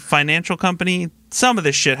technology financial company. Some of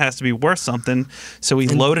this shit has to be worth something. So he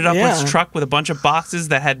loaded up yeah. his truck with a bunch of boxes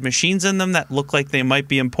that had machines in them that looked like they might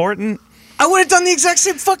be important. I would have done the exact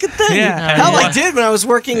same fucking thing. Yeah, and Hell, I what- did when I was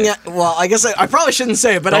working at. Well, I guess I probably shouldn't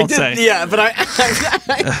say it, but I Don't did. say. Yeah, but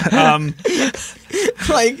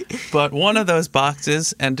like. But one of those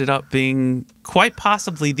boxes ended up being quite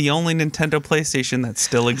possibly the only Nintendo PlayStation that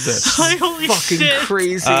still exists. Holy Fucking shit.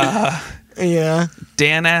 crazy. Yeah.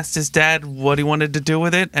 Dan asked his dad what he wanted to do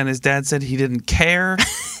with it, and his dad said he didn't care.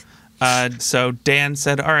 So Dan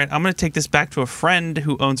said, all right, I'm going to take this back to a friend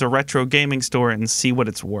who owns a retro gaming store and see what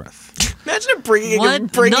it's worth. Imagine bringing What?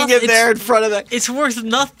 it there in front of that. It's worth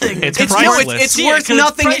nothing. It's It's priceless. it's Yeah, worth 'cause it's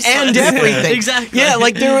nothing priceless. and Yeah. everything. Exactly. Yeah,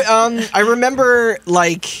 like there. I remember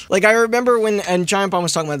I remember when and Giant Bomb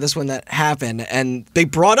was talking about this when that happened, and they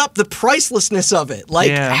brought up the pricelessness of it. Like,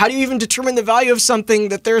 Yeah. how do you even determine the value of something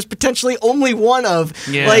that there's potentially only one of?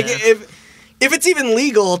 Yeah. Like, if it's even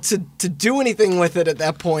legal to do anything with it at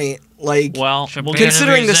that point, Like, Well, Should we'll be in a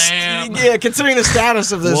considering museum. considering the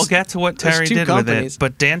status of this, We'll get to what there's Terry two did companies. with it.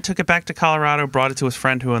 But Dan took it back to Colorado, brought it to his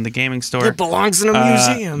friend who owned the gaming store. It belongs in a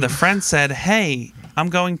museum. The friend said, "Hey, I'm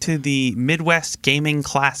going to the Midwest Gaming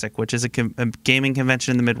Classic, which is a gaming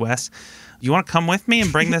convention in the Midwest. You want to come with me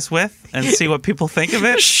and bring this with and see what people think of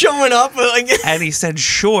it?" Showing up like And he said,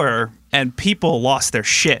 "Sure." And people lost their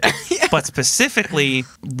shit. But specifically,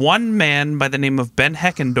 one man by the name of Ben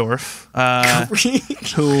Heckendorf,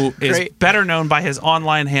 who is Great. better known by his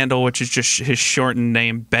online handle, which is just his shortened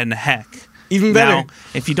name, Ben Heck. Even better. Now,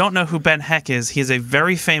 if you don't know who Ben Heck is, he is a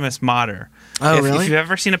very famous modder. Oh, really? If you've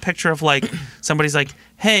ever seen a picture of like somebody's like,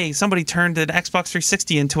 "Hey, somebody turned an Xbox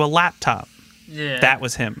 360 into a laptop," Yeah. that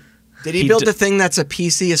was him. Did he build the thing that's a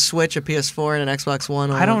PC, a Switch, a PS4, and an Xbox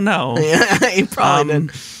One? I don't know. Yeah, he probably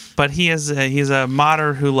did. But he's a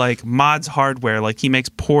modder who like mods hardware. Like he makes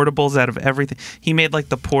portables out of everything. He made like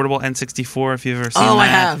the portable N64. If you've ever seen that. Oh, I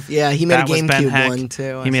have. Yeah, he made That a was Ben GameCube Heck. one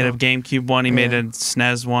too. He made a saw. GameCube one. He made Yeah. a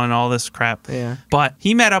SNES one. All this crap. Yeah. But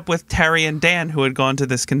he met up with Terry and Dan, who had gone to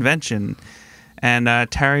this convention. And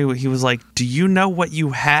Terry, he was like, "Do you know what you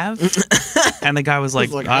have?" And the guy was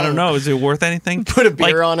like, like, "I don't know. Is it worth anything?" Put a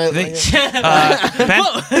beer on it.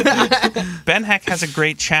 Ben Heck has a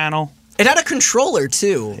great channel. It had a controller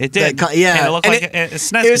too. It did. Yeah. And it looked And like a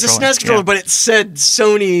SNES It was a controller. SNES controller, Yeah. but it said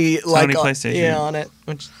Sony like PlayStation. yeah, on it,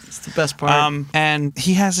 which is the best part. And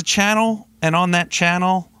he has a channel, and on that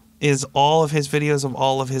channel is all of his videos of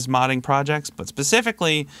all of his modding projects. But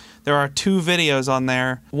specifically, there are 2 videos on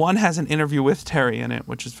there. One has an interview with Terry in it,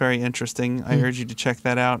 which is very interesting. I urge you to check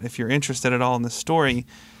that out if you're interested at all in the story.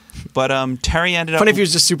 But Terry ended up. Funny if he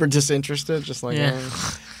was just super disinterested, just like Yeah.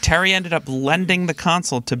 Terry ended up lending the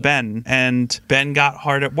console to Ben, and Ben got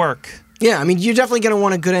hard at work. Yeah, I mean, you're definitely gonna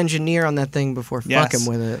want a good engineer on that thing before Yes. fucking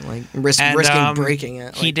with it, like And, risking breaking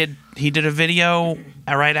it. He Like, did a video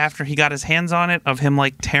right after he got his hands on it of him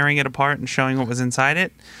like tearing it apart and showing what was inside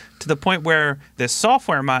it, to the point where the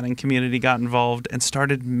software modding community got involved and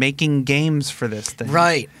started making games for this thing.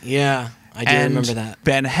 right? Yeah, I do And remember that.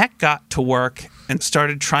 Ben Heck got to work and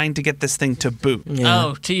started trying to get this thing to boot. Yeah.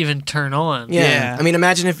 Oh, to even turn on. Yeah. Yeah. I mean,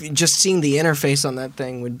 imagine if just seeing the interface on that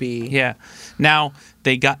thing would be. Yeah. Now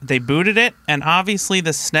they booted it, and obviously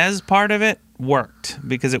the SNES part of it worked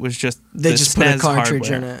because it was just They the just put a SNES cartridge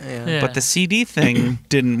hardware. in it. Yeah. Yeah. But the CD thing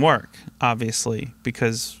didn't work, obviously,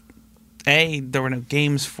 because A, there were no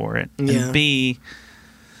games for it, Yeah. and B,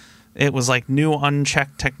 it was like new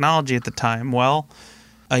unchecked technology at the time. Well,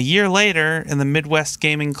 a year later, in the Midwest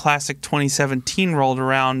Gaming Classic 2017 rolled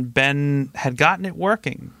around, Ben had gotten it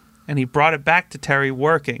working, and he brought it back to Terry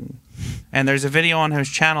working. And there's a video on his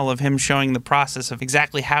channel of him showing the process of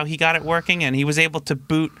exactly how he got it working, and he was able to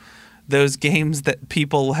boot those games that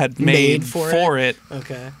people had made for it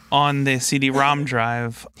Okay. on the CD-ROM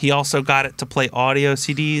drive. He also got it to play audio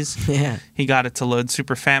CDs. Yeah. He got it to load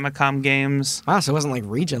Super Famicom games. Wow, so it wasn't like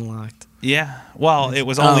region locked. Yeah. Well, it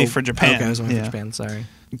was only Oh, for Japan. Okay, it was only Yeah. for Japan. Sorry.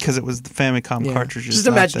 Because it was the Famicom Yeah. cartridges. Just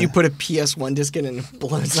not imagine the- you put a PS1 disc in and it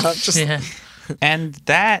blows up. Just Yeah. And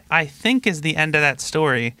that, I think, is the end of that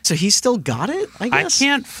story. so he still got it. I I guess.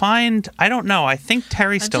 can't find... I don't know. I think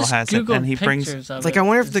Terry I still just has it, Googled and he brings... pictures of Like, it. I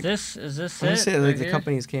wonder if Is the- this is this I it? say like right the here?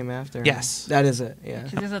 companies came after. Yes. That is it. Yeah.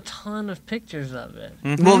 There's a ton of pictures of it.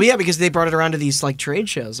 Mm-hmm. Well, yeah, because they brought it around to these like trade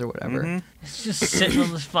shows or whatever. Mm-hmm. It's just sitting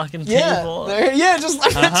on this fucking Yeah, table. yeah, just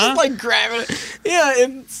Uh-huh. just like grabbing it. Yeah,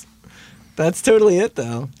 it's that's totally it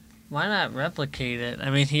though. Why not replicate it? I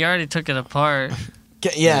mean, he already took it apart.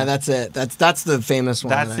 Yeah, that's it. That's the famous one.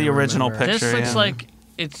 That's that the I original remember. picture. This looks yeah. like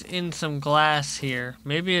it's in some glass here.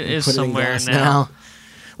 Maybe it is Put it in somewhere glass now.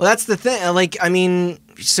 Well, that's the thing. Like, I mean,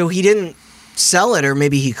 so he didn't sell it, or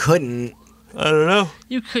maybe he couldn't. I don't know.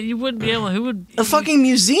 You wouldn't be able. Who would? A fucking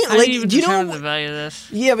museum, How like do you even you determine know. the value of this?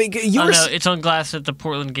 Yeah, but you Oh were. no, it's on glass at the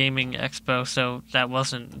Portland Gaming Expo, so that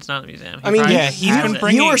wasn't. It's not a museum. He I mean, probably yeah, just he's has been it.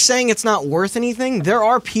 bringing- You were saying it's not worth anything. There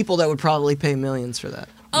are people that would probably pay millions for that.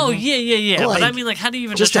 Oh yeah. Like, but I mean, like, how do you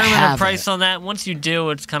even just to determine a have price it. on that? Once you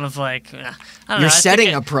do, it's kind of like I don't know. You're I think setting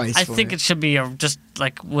it- a price I for think it. it should be just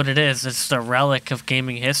like what it is. It's a relic of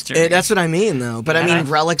gaming history. That's what I mean, though. But I Yeah. mean,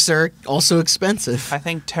 relics are also expensive. I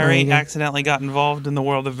think Terry Mhm. accidentally got involved in the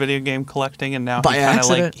world of video game collecting, and now By he kind of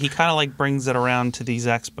accident? brings it around to these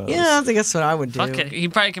expos. Yeah, I think that's what I would do. Fuck it. He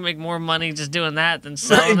probably can make more money just doing that than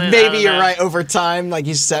selling it. I Maybe don't you're know. right. Over time, like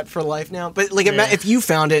he's set for life now. But like, Yeah. if you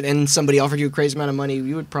found it and somebody offered you a crazy amount of money,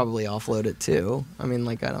 you would probably offload it too. I mean,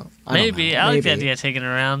 like, I don't Maybe. know. I like the Maybe. idea of taking it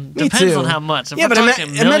around. Me Depends too. on how much. If Yeah, we're but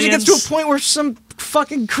talking imagine it gets to a millions- point where some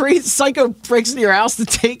fucking crazy psycho breaks into your house to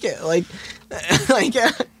take it. Like, like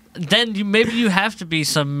Then maybe you have to be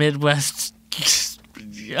some Midwest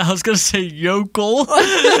I was gonna say yokel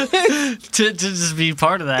to just be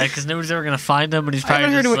part of that because nobody's ever gonna find him, and he's I probably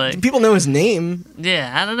haven't just heard like, people know his name.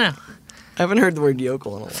 yeah, I don't know. I haven't heard the word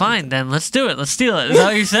yokel in a while. Fine, then let's do it. Let's steal it. Is that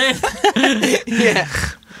what you're saying? Yeah.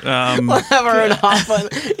 Um, We'll have our own hot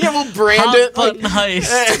button. Yeah, we'll brand Hot it. button Like,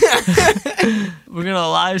 heist. We're gonna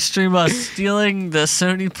live stream us stealing the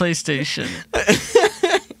Sony PlayStation.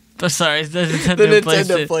 Oh, sorry, the Nintendo, Nintendo PlayStation.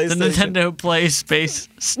 The PlayStation. Nintendo Play Space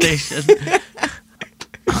Station.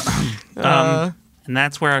 and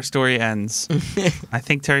that's where our story ends. I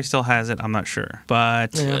think Terry still has it. I'm not sure.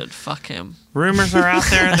 But Good, fuck him. rumors are out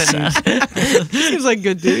there that seems like a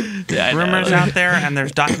good dude. Yeah, I know. rumors out there, and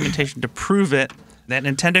there's documentation to prove it, that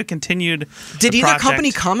Nintendo continued Did the either project.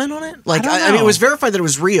 company comment on it? Like, don't I mean, know. it was verified that it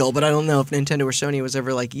was real, but I don't know if Nintendo or Sony was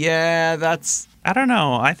ever like, yeah, that's I don't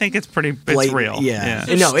know. I think it's pretty. It's blatant. real. Yeah.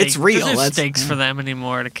 There's No, it's real. There's no That's- stakes for them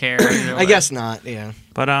anymore to care. either I way. guess not. Yeah.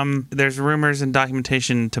 But there's rumors and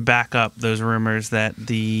documentation to back up those rumors that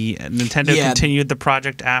the Nintendo Yeah. continued the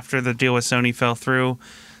project after the deal with Sony fell through.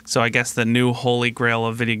 So I guess the new holy grail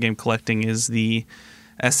of video game collecting is the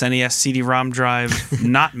SNES CD-ROM drive,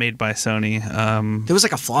 not made by Sony. There was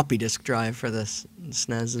like a floppy disk drive for this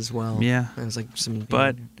SNES as well. Yeah. It was like some.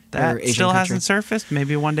 But that Asian still country. hasn't surfaced.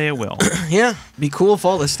 Maybe one day it will. Yeah, be cool if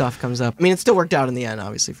all this stuff comes up. I mean, it still worked out in the end,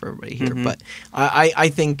 obviously, for everybody here. Mm-hmm. But I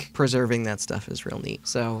think preserving that stuff is real neat.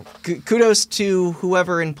 So kudos to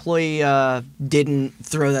whoever employee didn't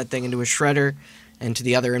throw that thing into a shredder, and to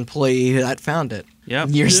the other employee that found it. Yep.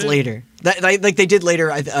 Years Yeah. later, like they did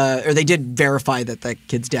later, or they did verify that that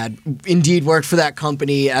kid's dad indeed worked for that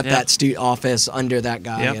company at Yep. that office under that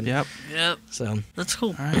guy. Yep, and yep. Yep, So that's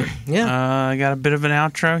cool. All right. yeah. I got a bit of an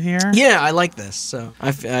outro here. Yeah, I like this. So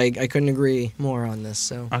I couldn't agree more on this.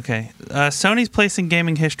 So Okay. Sony's place in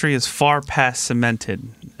gaming history is far past cemented.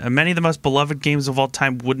 Many of the most beloved games of all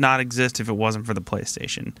time would not exist if it wasn't for the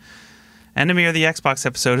PlayStation. Enemy of the Xbox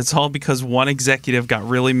episode, it's all because one executive got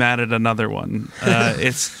really mad at another one.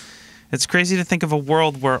 It's crazy to think of a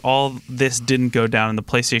world where all this didn't go down and the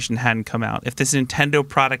PlayStation hadn't come out. If this Nintendo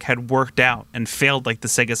product had worked out and failed like the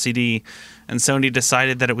Sega CD, and Sony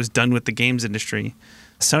decided that it was done with the games industry.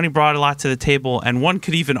 Sony brought a lot to the table, and one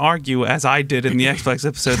could even argue, as I did in the Xbox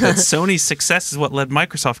episode, that Sony's success is what led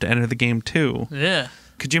Microsoft to enter the game too. Yeah.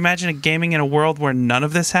 Could you imagine gaming in a world where none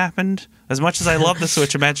of this happened? As much as I love the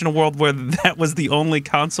Switch, imagine a world where that was the only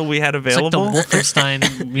console we had It's like available. the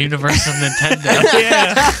Wolfenstein universe of Nintendo.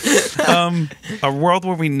 Yeah. A world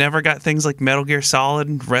where we never got things like Metal Gear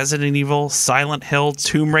Solid, Resident Evil, Silent Hill,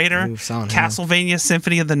 Tomb Raider, Ooh, Silent Hill. Castlevania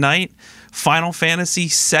Symphony of the Night, Final Fantasy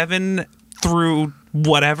 7 through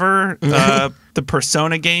whatever, the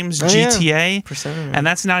Persona games, Oh, yeah. GTA. Persona. And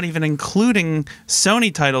that's not even including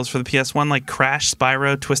Sony titles for the PS1 like Crash,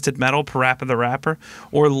 Spyro, Twisted Metal, Parappa the Rapper,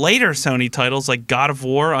 or later Sony titles like God of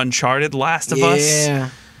War, Uncharted, Last of Us, Yeah.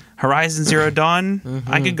 Horizon Zero Dawn.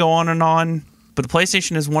 I could go on. But the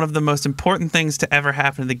PlayStation is one of the most important things to ever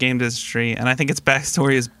happen to the game industry, and I think its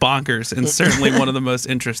backstory is bonkers and certainly one of the most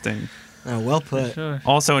interesting. Oh, well put. Sure.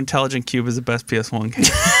 Also, Intelligent Cube is the best PS1 game.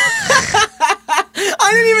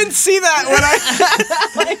 I didn't even see that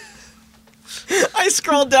when I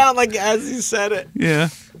scrolled down like as you said it. Yeah.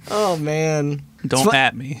 Oh man. Don't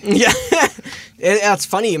at me. Yeah. It's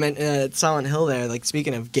funny you meant Silent Hill there. Like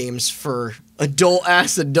speaking of games for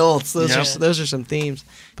adults, those Yep. are some themes.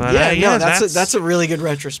 But, yeah, that's a really good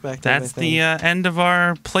retrospective. I That's think. the end of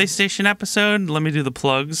our PlayStation episode. Let me do the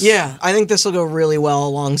plugs. Yeah, I think this will go really well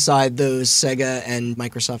alongside those Sega and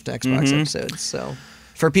Microsoft Xbox Mm-hmm. episodes. So,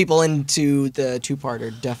 for people into the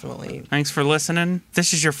two-parter, definitely. Thanks for listening. If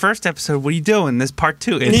this is your first episode, what are you doing? This is part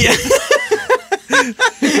 2. Yeah.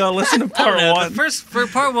 Go listen to I part don't know, 1. the first for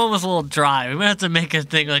part one was a little dry. We might have to make a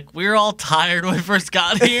thing like we were all tired when we first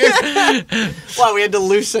got here, Wow, we had to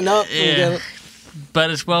loosen up. Yeah. but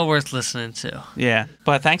it's well worth listening to. Yeah.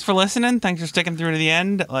 But thanks for listening. Thanks for sticking through to the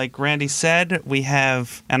end. Like Randy said, we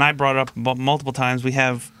have, and I brought it up multiple times, we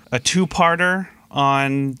have a 2-parter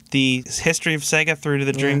on the history of Sega through to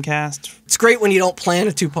the Dreamcast. It's great when you don't plan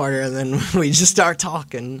a two-parter and then we just start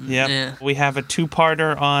talking. Yep. Yeah. We have a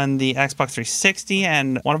 2-parter on the Xbox 360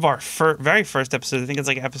 and one of our very first episodes, I think it's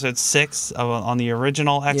like episode 6 on the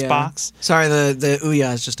original Yeah. Xbox. Sorry, the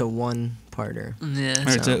Ouya is just a one-parter. Yeah.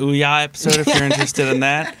 Or it's a Ouya episode if you're interested in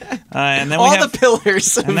that. And then All we have the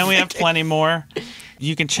pillars. and then we have plenty more.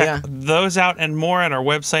 You can check Yeah. those out and more at our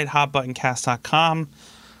website, hotbuttoncast.com.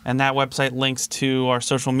 And that website links to our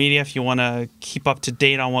social media if you want to keep up to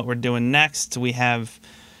date on what we're doing next. We have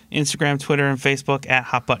Instagram, Twitter, and Facebook at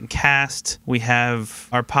Hot Button Cast. We have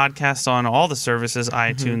our podcast on all the services,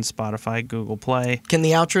 iTunes, Spotify, Google Play. Can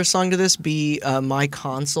the outro song to this be My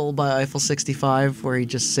Console by Eiffel 65, where he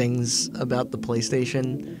just sings about the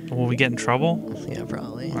PlayStation? Will we get in trouble? Yeah,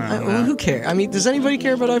 probably. I don't Well, know. who cares? I mean, does anybody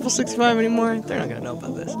care about Eiffel 65 anymore? They're not going to know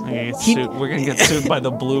about this. We're gonna get sued by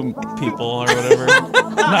the Blue people or whatever.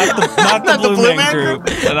 not the Blue, Blue Man Man Group.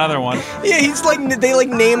 Another one. Yeah, he's like, they like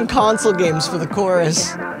name console games for the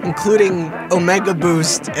chorus, including Omega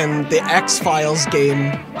Boost and the X-Files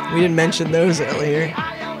game. We didn't mention those earlier.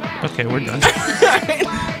 Okay, we're done.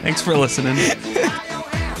 Thanks for listening.